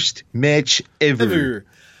 Worst match ever.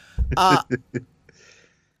 I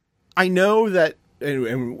know that,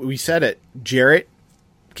 and we said it, Jarrett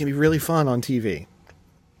can be really fun on TV.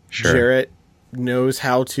 Sure. Jarrett knows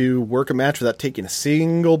how to work a match without taking a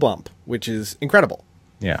single bump, which is incredible.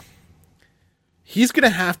 Yeah. He's going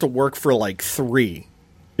to have to work for like 3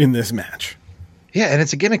 in this match. Yeah, and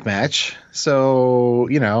it's a gimmick match. So,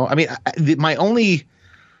 I mean, my only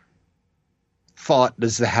thought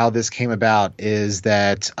as to how this came about is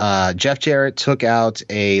that Jeff Jarrett took out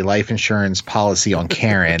a life insurance policy on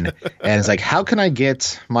Karen and it's like, how can I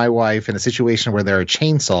get my wife in a situation where there are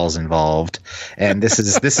chainsaws involved? And this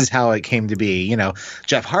is how it came to be.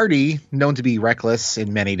 Jeff Hardy, known to be reckless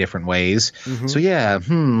in many different ways. Mm-hmm. So yeah,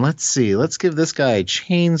 let's see. Let's give this guy a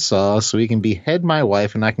chainsaw so he can behead my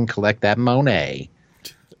wife and I can collect that Monet.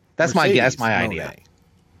 That's my guess, my idea.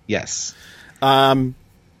 Yes.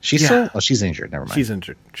 She's she's injured. Never mind. She's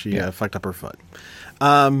injured. She fucked up her foot.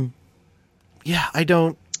 I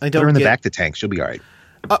don't. Put her in the back to tank. She'll be all right.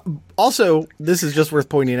 Also, this is just worth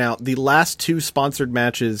pointing out. The last 2 sponsored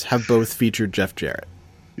matches have both featured Jeff Jarrett.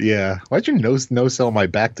 Yeah. Why'd you no sell my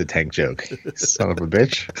back to tank joke? Son of a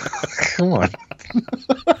bitch. Come on.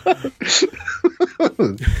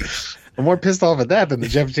 I'm more pissed off at that than the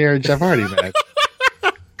Jeff Jarrett Jeff Hardy match.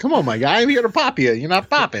 Come on, my guy. I'm here to pop you. You're not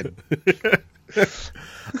popping.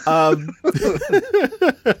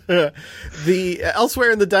 The elsewhere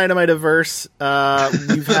in the Dynamite-averse,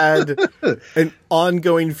 we've had an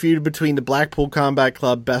ongoing feud between the Blackpool Combat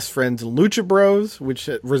Club, Best Friends, and Lucha Bros, which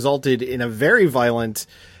resulted in a very violent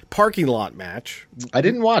parking lot match. I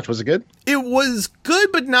didn't watch. Was it good? It was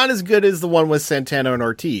good, but not as good as the one with Santana and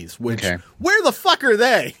Ortiz, which, where the fuck are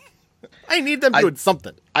they? I need them doing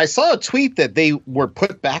something. I saw a tweet that they were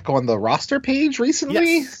put back on the roster page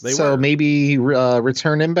recently. Yes, they so were. Maybe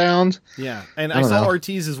return inbound. Yeah, and I saw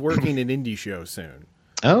Ortiz is working an indie show soon.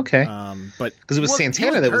 Okay. But because it was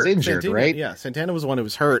Santana that was injured, right? Yeah, Santana was the one who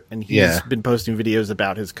was hurt, and he's been posting videos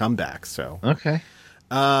about his comeback. So okay.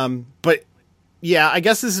 But yeah, I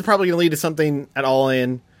guess this is probably going to lead to something at All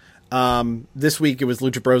In. This week it was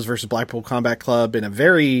Lucha Bros versus Blackpool Combat Club in a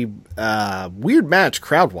very weird match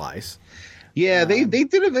crowd-wise. Yeah, they did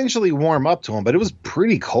eventually warm up to him, but it was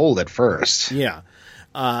pretty cold at first. Yeah.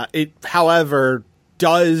 It, however,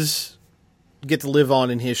 does get to live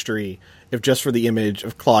on in history if just for the image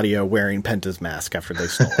of Claudio wearing Penta's mask after they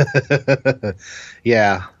stole it.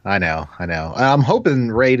 Yeah, I know. I'm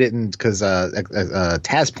hoping Ray didn't, because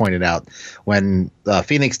Taz pointed out when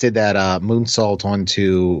Phoenix did that moonsault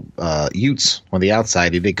onto Utes on the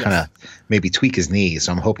outside, he did kind of maybe tweak his knee,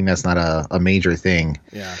 so I'm hoping that's not a major thing.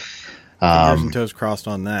 Yeah. Fingers and toes crossed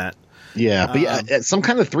on that. Yeah, but some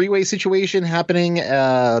kind of three-way situation happening,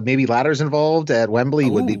 maybe ladders involved at Wembley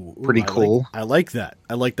would be pretty cool. I like that.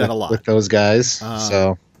 I like that a lot. With those guys.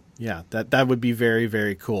 Yeah, that would be very,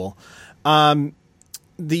 very cool.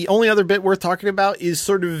 The only other bit worth talking about is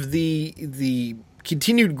sort of the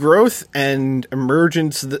continued growth and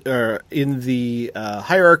emergence in the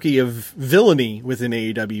hierarchy of villainy within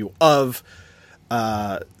AEW of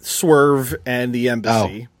Swerve and the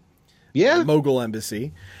Embassy. Yeah. Mogul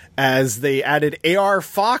Embassy, as they added AR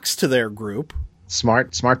Fox to their group.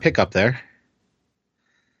 Smart pickup there.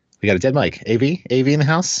 We got a dead mic. AV in the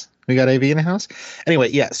house. We got AV in the house. Anyway,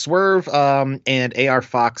 yeah, Swerve and AR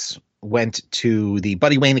Fox went to the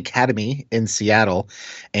Buddy Wayne Academy in Seattle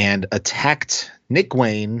and attacked Nick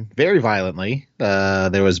Wayne very violently.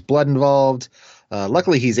 There was blood involved.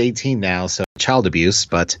 Luckily, he's 18 now, so child abuse,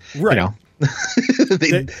 but you know.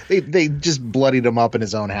 they just bloodied him up in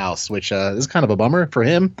his own house, which is kind of a bummer for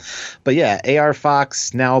him. But yeah, AR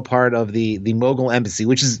Fox now part of the Mogul Embassy,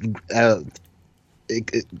 which is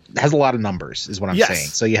it has a lot of numbers, is what I'm saying.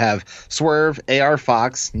 So you have Swerve, AR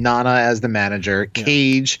Fox, Nana as the manager,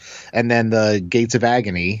 Cage, and then the Gates of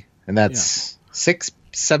Agony, and that's 6,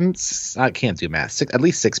 7. I can't do math. At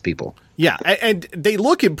least 6 people. Yeah, and they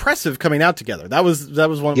look impressive coming out together. That was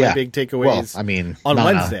one of my big takeaways. Well, I mean, on Nana,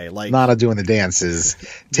 Wednesday, like Nana doing the dances,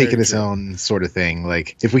 taking his own sort of thing.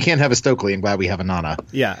 Like, if we can't have a Stokely, I'm glad we have a Nana.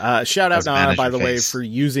 Yeah, shout out Nana, by the way, for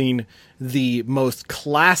using the most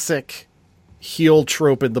classic heel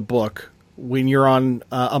trope in the book. When you're on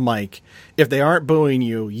a mic, if they aren't booing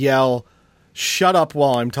you, yell, "Shut up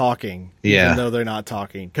while I'm talking," even though they're not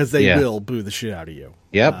talking, because they will boo the shit out of you.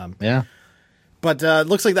 Yep. But it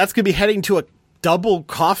looks like that's going to be heading to a double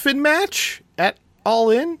coffin match at All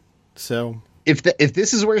In. So if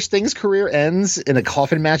this is where Sting's career ends, in a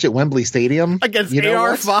coffin match at Wembley Stadium against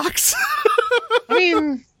AR Fox, I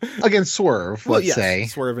mean, against Swerve, let's say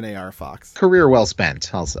Swerve and AR Fox, career well spent.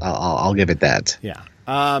 I'll give it that. Yeah.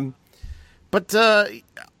 But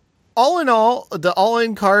all in all, the All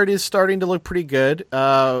In card is starting to look pretty good.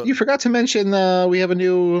 You forgot to mention we have a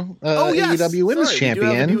new AEW Women's Champion.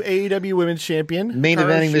 We do have a new AEW Women's Champion. Main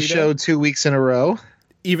eventing the show 2 weeks in a row.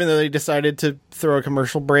 Even though they decided to throw a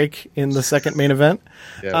commercial break in the second main event.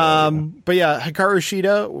 But yeah, Hikaru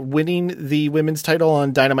Shida winning the women's title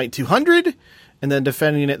on Dynamite 200 and then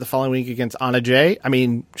defending it the following week against Anna Jay. I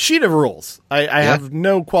mean, Shida rules. I have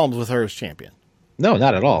no qualms with her as champion. No,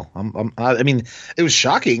 not at all. I mean, it was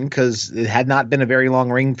shocking because it had not been a very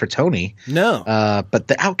long reign for Tony. No. But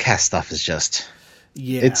the Outcast stuff is just...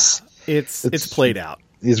 Yeah, it's played out.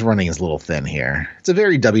 He's running his little thin here. It's a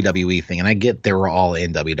very WWE thing, and I get they were all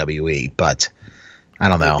in WWE, but I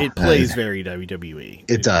don't know. It plays very WWE.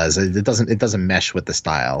 It does. It doesn't mesh with the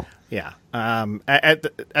style. Yeah. At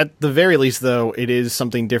the very least, though, it is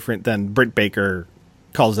something different than Britt Baker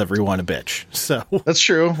calls everyone a bitch. So that's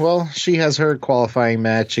true. Well, she has her qualifying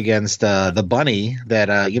match against the Bunny.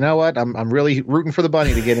 That you know what? I'm really rooting for the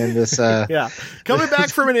Bunny to get in this. Yeah, coming back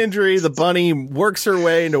from an injury, the Bunny works her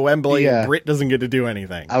way into Wembley. And Britt doesn't get to do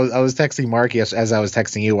anything. I was texting Mark as I was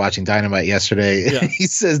texting you watching Dynamite yesterday. Yeah. He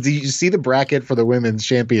says, "Do you see the bracket for the women's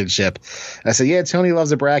championship?" I said, "Yeah, Tony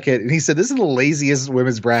loves a bracket," and he said, "This is the laziest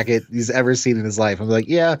women's bracket he's ever seen in his life." I'm like,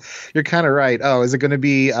 "Yeah, you're kind of right." Oh, is it going to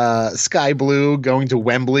be Sky Blue going to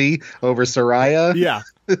Wembley over Soraya? Yeah.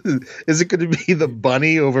 Is it going to be the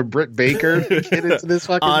Bunny over Britt Baker to get into this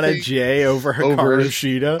fucking Anna thing? Jay over Hikaru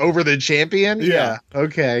Shida. Over the champion? Yeah.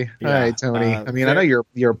 Okay. Yeah. All right, Tony. I mean, I know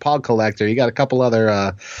you're a pod collector. You got a couple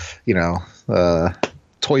other,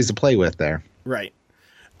 toys to play with there. Right.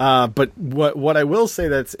 But what I will say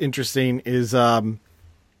that's interesting is that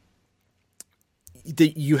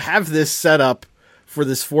you have this set up for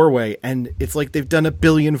this 4-way, and it's like they've done 1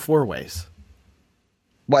 billion 4-ways.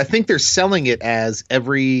 Well, I think they're selling it as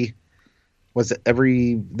there's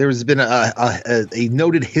been a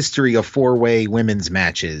noted history of 4-way women's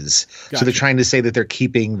matches. Gotcha. So they're trying to say that they're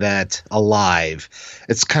keeping that alive.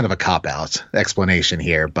 It's kind of a cop-out explanation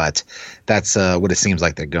here, but that's what it seems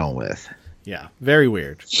like they're going with. Yeah, very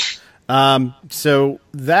weird. So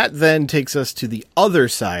that then takes us to the other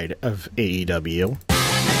side of AEW.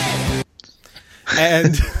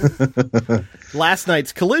 And last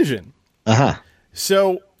night's Collision. Uh-huh.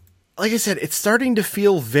 So, like I said, it's starting to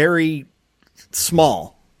feel very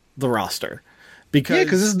small, the roster.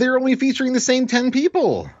 Because they're only featuring the same 10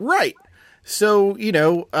 people. Right. So,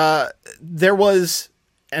 there was,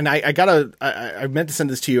 and I meant to send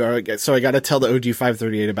this to you, so I got to tell the OG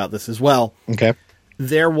 538 about this as well. Okay.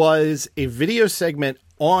 There was a video segment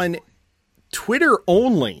on Twitter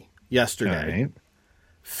only yesterday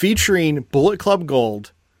featuring Bullet Club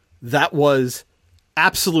Gold that was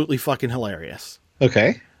absolutely fucking hilarious.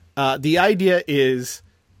 Okay. The idea is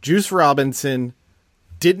Juice Robinson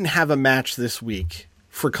didn't have a match this week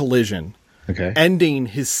for Collision, ending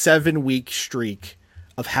his 7-week streak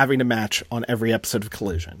of having a match on every episode of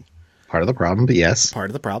Collision. Part of the problem, but yes. Part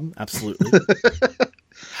of the problem, absolutely.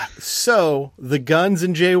 So the Guns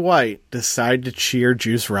and Jay White decide to cheer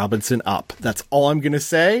Juice Robinson up. That's all I'm going to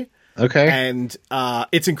say. Okay. And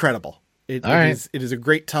it's incredible. It is a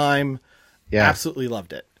great time. Yeah. Absolutely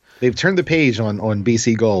loved it. They've turned the page on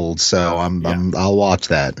BC Gold, so I'll watch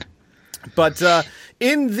that. But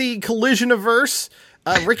in the Collision-averse,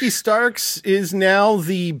 Ricky Starks is now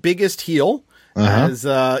the biggest heel. As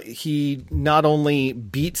he not only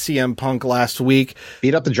beat CM Punk last week,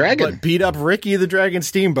 beat up the Dragon, but beat up Ricky the Dragon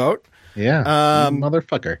Steamboat. Yeah,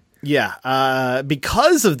 motherfucker. Yeah.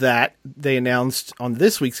 Because of that, they announced on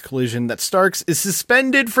this week's Collision that Starks is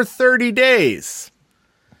suspended for 30 days.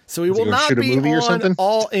 So he will not be on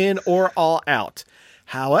All In or All Out.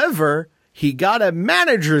 However, he got a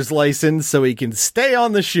manager's license so he can stay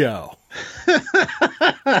on the show.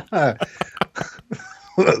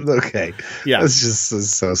 Okay. Yeah. That's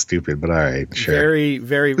just so stupid, but all right. Sure. Very,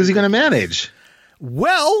 very. Who's he going to manage?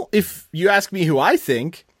 Well, if you ask me who I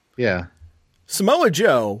think. Yeah. Samoa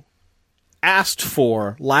Joe asked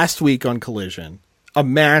for last week on Collision a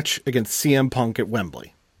match against CM Punk at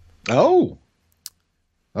Wembley. Oh.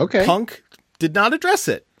 Okay. Punk did not address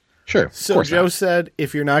it. Sure. So Joe said,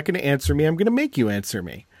 if you're not going to answer me, I'm going to make you answer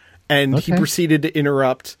me. And he proceeded to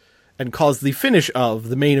interrupt and cause the finish of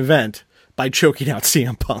the main event by choking out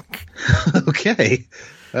CM Punk. Okay.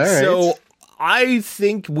 All right. So I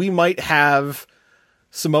think we might have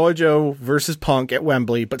Samoa Joe versus Punk at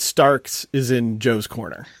Wembley, but Starks is in Joe's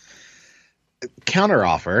corner. Counter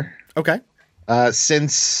offer. Okay.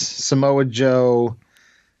 Since Samoa Joe,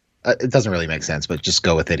 it doesn't really make sense, but just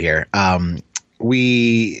go with it here.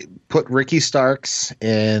 We put Ricky Starks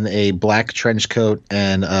in a black trench coat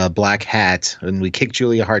and a black hat, and we kick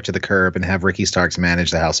Julia Hart to the curb and have Ricky Starks manage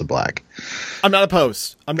the House of Black. I'm not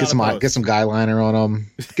opposed. Get some guy liner on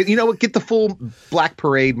him. Get the full Black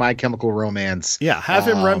Parade, My Chemical Romance. Yeah, have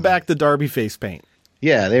him run back the Darby face paint.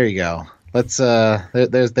 Yeah, there you go. Let's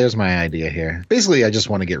there's my idea here. Basically, I just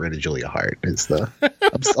want to get rid of Julia Hart. It's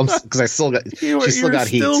because I still got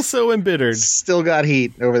heat. Still so embittered. Still got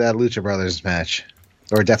heat over that Lucha Brothers match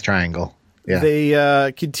or Death Triangle. Yeah.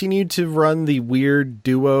 They continued to run the weird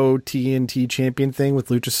duo TNT champion thing with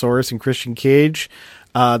Luchasaurus and Christian Cage.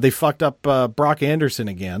 They fucked up Brock Anderson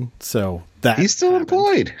again, so that he's still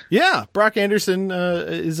employed. Yeah, Brock Anderson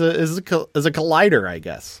is a collider, I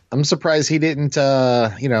guess. I'm surprised he didn't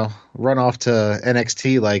run off to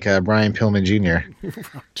NXT like Brian Pillman Jr.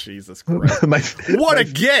 Oh, Jesus Christ! What a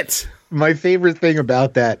get! My favorite thing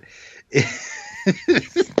about that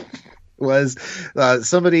was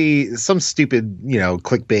some stupid,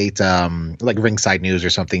 clickbait, like Ringside News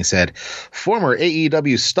or something said, former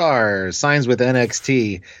AEW star signs with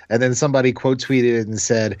NXT. And then somebody quote tweeted it and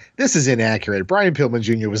said, this is inaccurate. Brian Pillman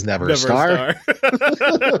Jr. was never a star.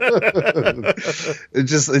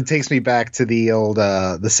 It takes me back to the old,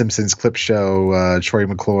 The Simpsons clip show, Troy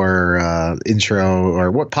McClure, intro,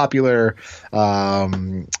 or what popular,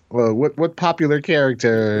 well, what popular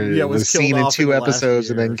character was seen in 2 episodes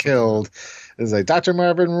and then killed? It's like Dr.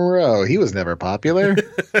 Marvin Monroe. He was never popular.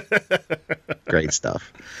 Great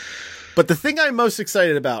stuff. But the thing I'm most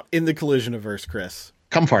excited about in the Collision-averse, Chris.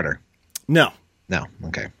 Come farter. No.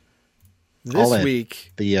 Okay. This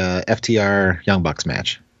week. The FTR Young Bucks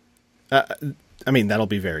match. I mean, that'll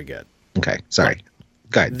be very good. Okay. Sorry.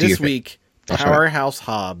 Go ahead. This week, Powerhouse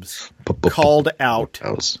Hobbs called out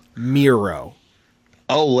Miro.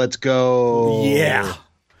 Oh, let's go. Yeah.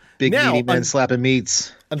 Big meaty man slapping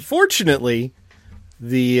meats. Unfortunately,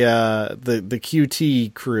 the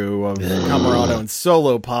QT crew of Camarado and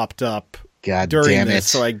Solo popped up during this,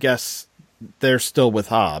 so I guess they're still with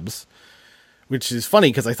Hobbs, which is funny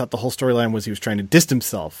because I thought the whole storyline was he was trying to distance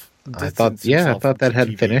himself. I thought that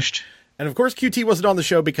had finished. And of course, QT wasn't on the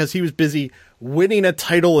show because he was busy winning a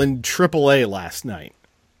title in AAA last night.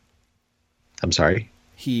 I'm sorry?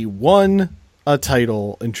 He won a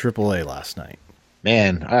title in AAA last night.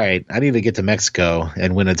 Man, all right. I need to get to Mexico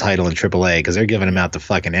and win a title in AAA because they're giving them out to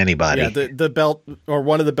fucking anybody. Yeah, the belt, or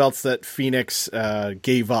one of the belts that Phoenix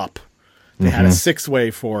gave up. They had a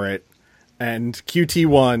 6-way for it, and QT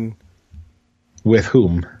won. With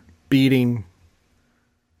whom? Beating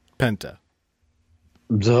Penta.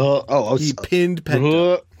 He pinned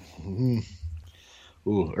Penta.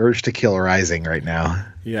 Ooh, urge to kill rising right now.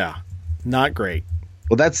 Yeah, not great.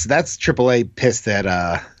 Well, that's AAA pissed that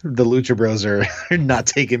the Lucha Bros are not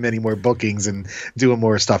taking many more bookings and doing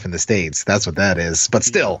more stuff in the States. That's what that is. But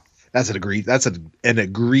still, that's an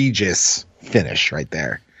egregious finish right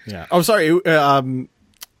there. Yeah. Oh, sorry. It was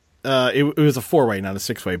a 4-way, not a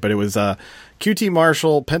 6-way, but it was QT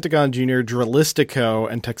Marshall, Pentagon Jr.,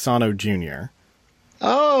 Dralistico, and Texano Jr.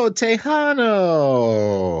 Oh,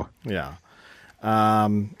 Tejano. Yeah.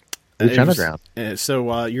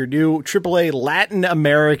 So your new AAA Latin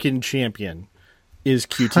American champion is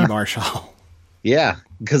QT Marshall. Yeah,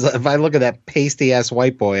 because if I look at that pasty ass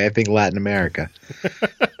white boy, I think Latin America.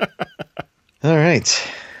 All right.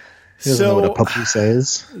 He doesn't know what a papusa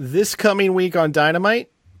is. This coming week on Dynamite,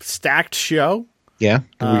 stacked show. Yeah,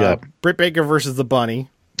 we got Britt Baker versus the Bunny.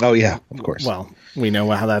 Oh yeah, of course. Well, we know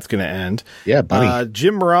how that's going to end. Yeah, Bunny.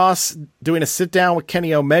 Jim Ross doing a sit down with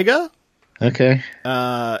Kenny Omega. Okay.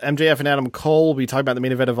 MJF and Adam Cole will be talking about the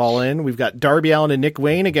main event of All In. We've got Darby Allin and Nick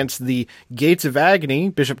Wayne against the Gates of Agony,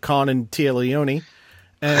 Bishop Khan and Tia Leone.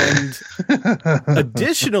 And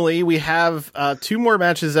additionally, we have 2 more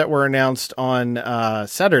matches that were announced on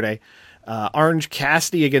Saturday. Orange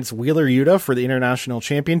Cassidy against Wheeler Yuta for the International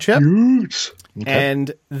Championship. Okay.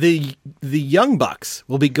 And the Young Bucks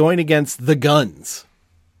will be going against the Guns.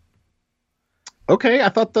 Okay, I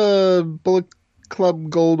thought the Bullet Club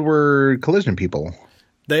Gold were Collision people.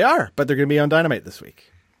 They are, but they're going to be on Dynamite this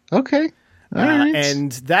week. Okay. All right.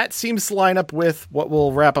 And that seems to line up with what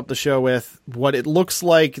we'll wrap up the show with, what it looks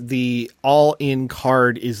like the All-In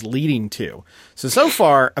card is leading to. So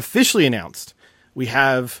far, officially announced, we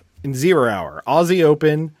have in 0 Hour, Aussie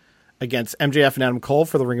Open against MJF and Adam Cole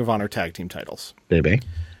for the Ring of Honor tag team titles. Baby.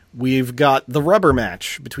 We've got the rubber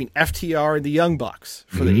match between FTR and the Young Bucks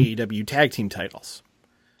for the AEW tag team titles.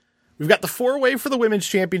 We've got the 4-way for the women's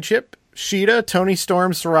championship. Sheeta, Toni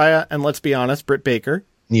Storm, Saraya, and let's be honest, Britt Baker.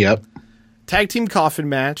 Yep. Tag team coffin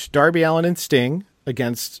match, Darby Allin and Sting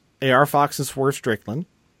against AR Fox and Swerve Strickland.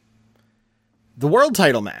 The world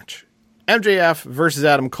title match, MJF versus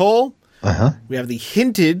Adam Cole. We have the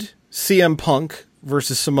hinted CM Punk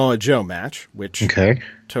versus Samoa Joe match, which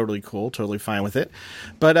totally cool, totally fine with it.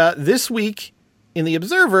 But this week in the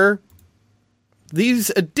Observer, these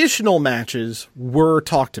additional matches were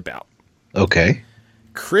talked about. Okay.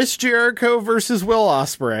 Chris Jericho versus Will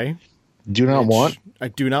Ospreay. I do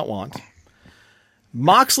not want.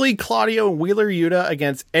 Moxley, Claudio, and Wheeler Yuta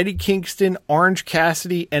against Eddie Kingston, Orange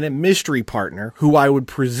Cassidy, and a mystery partner, who I would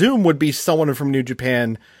presume would be someone from New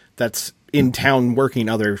Japan that's in town working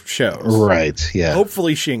other shows. Right, yeah.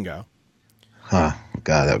 Hopefully Shingo. Huh.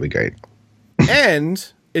 God, that would be great.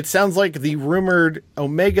 And it sounds like the rumored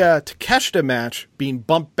Omega Takeshita match being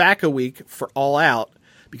bumped back a week for All Out,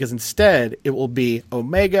 because instead it will be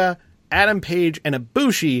Omega, Adam Page, and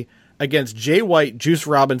Ibushi against Jay White, Juice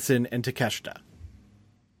Robinson, and Takeshita.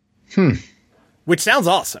 Which sounds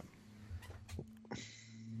awesome.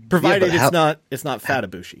 Provided it's not Fat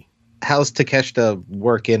Ibushi. How's Takeshita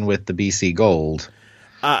work in with the BC Gold?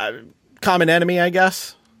 Common enemy, I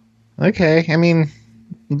guess. Okay, I mean,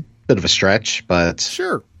 bit of a stretch, but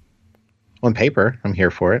sure. On paper, I'm here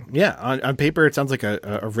for it. Yeah, on paper, it sounds like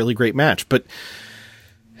a really great match, but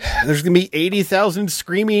there's going to be 80,000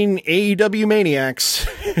 screaming AEW maniacs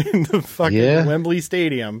in the fucking Wembley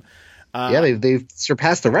Stadium. They've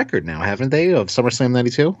surpassed the record now, haven't they, of SummerSlam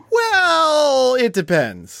 92? Well, it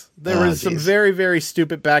depends. There was some very, very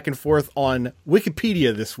stupid back and forth on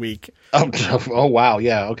Wikipedia this week. Oh wow,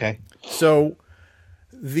 yeah, okay. So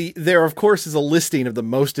there, of course, is a listing of the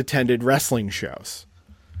most attended wrestling shows.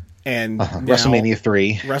 And WrestleMania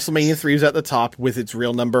 3. WrestleMania 3 is at the top with its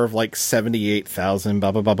real number of like 78,000,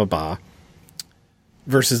 blah, blah, blah, blah, blah,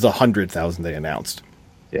 versus the 100,000 they announced.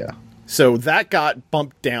 Yeah. So that got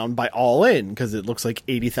bumped down by All In because it looks like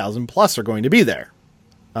 80,000 plus are going to be there.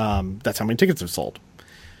 That's how many tickets have sold.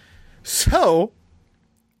 So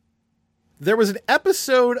there was an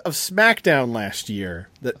episode of SmackDown last year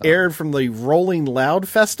that aired from the Rolling Loud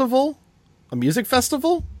Festival, a music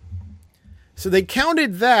festival. So they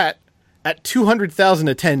counted that at 200,000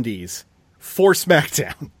 attendees for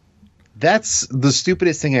SmackDown. That's the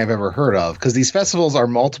stupidest thing I've ever heard of, because these festivals are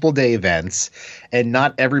multiple day events, and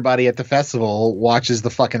not everybody at the festival watches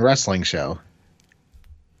the fucking wrestling show.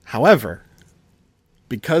 However,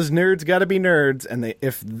 because nerds got to be nerds, and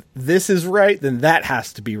if this is right, then that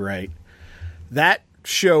has to be right. That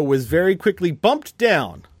show was very quickly bumped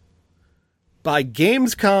down by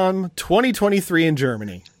Gamescom 2023 in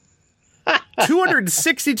Germany.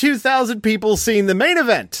 262,000 people seeing the main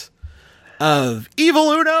event of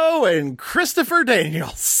Evil Uno and Christopher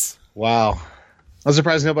Daniels. Wow. I'm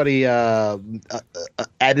surprised nobody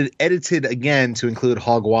edited again to include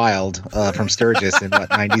Hog Wild from Sturgis in,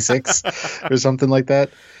 96 or something like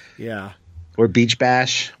that? Yeah. Or Beach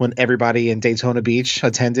Bash, when everybody in Daytona Beach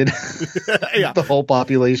attended. Yeah. The whole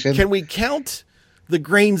population. Can we count the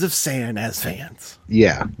grains of sand as fans?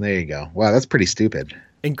 Yeah, there you go. Wow, that's pretty stupid.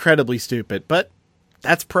 Incredibly stupid, but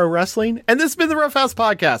that's pro wrestling. And this has been the Rough House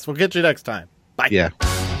Podcast. We'll get you next time. Bye. Yeah.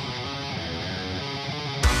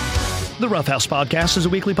 The Rough House Podcast is a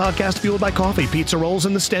weekly podcast fueled by coffee, pizza rolls,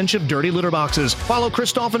 and the stench of dirty litter boxes. Follow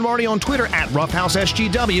Christoph and Marty on Twitter at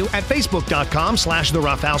RoughHouseSGW, at Facebook.com/The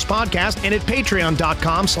Rough House Podcast, and at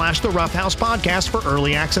Patreon.com/The Rough House Podcast for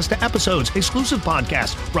early access to episodes, exclusive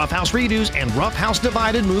podcasts, Rough House redos, and Rough House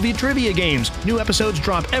Divided movie trivia games. New episodes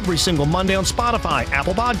drop every single Monday on Spotify,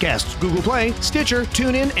 Apple Podcasts, Google Play, Stitcher,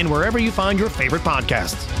 TuneIn, and wherever you find your favorite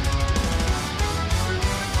podcasts.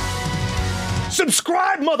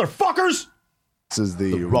 Subscribe, motherfuckers! This is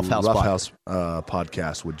the Rough House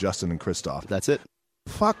podcast with Justin and Christoph. That's it.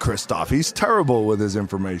 Fuck Christoph. He's terrible with his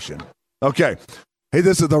information. Okay. Hey,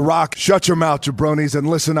 this is The Rock. Shut your mouth, jabronis, and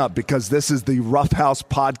listen up, because this is the Rough House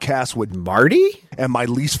podcast with Marty and my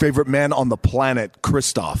least favorite man on the planet,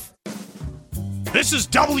 Christoph. This is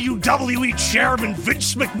WWE Chairman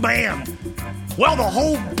Vince McMahon. Well, the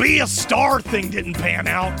whole be a star thing didn't pan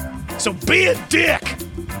out, so be a dick.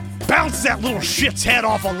 Bounce that little shit's head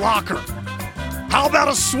off a locker. How about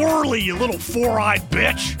a swirly, you little four-eyed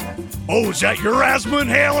bitch? Oh, is that your asthma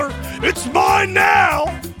inhaler? It's mine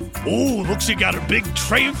now! Oh, looks you got a big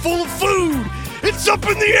tray full of food. It's up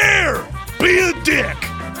in the air! Be a dick!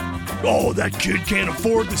 Oh, that kid can't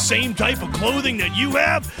afford the same type of clothing that you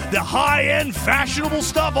have? The high-end, fashionable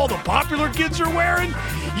stuff all the popular kids are wearing?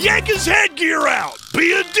 Yank his headgear out!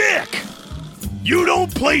 Be a dick! You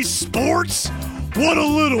don't play sports? What a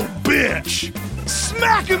little bitch!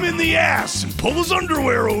 Smack him in the ass and pull his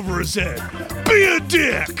underwear over his head. Be a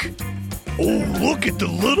dick! Oh, look at the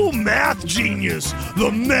little math genius, the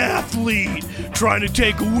mathlete, trying to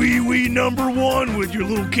take a wee number one with your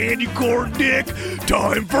little candy corn dick.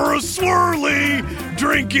 Time for a swirly!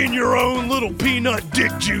 Drinking your own little peanut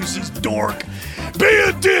dick juices, dork. Be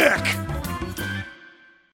a dick!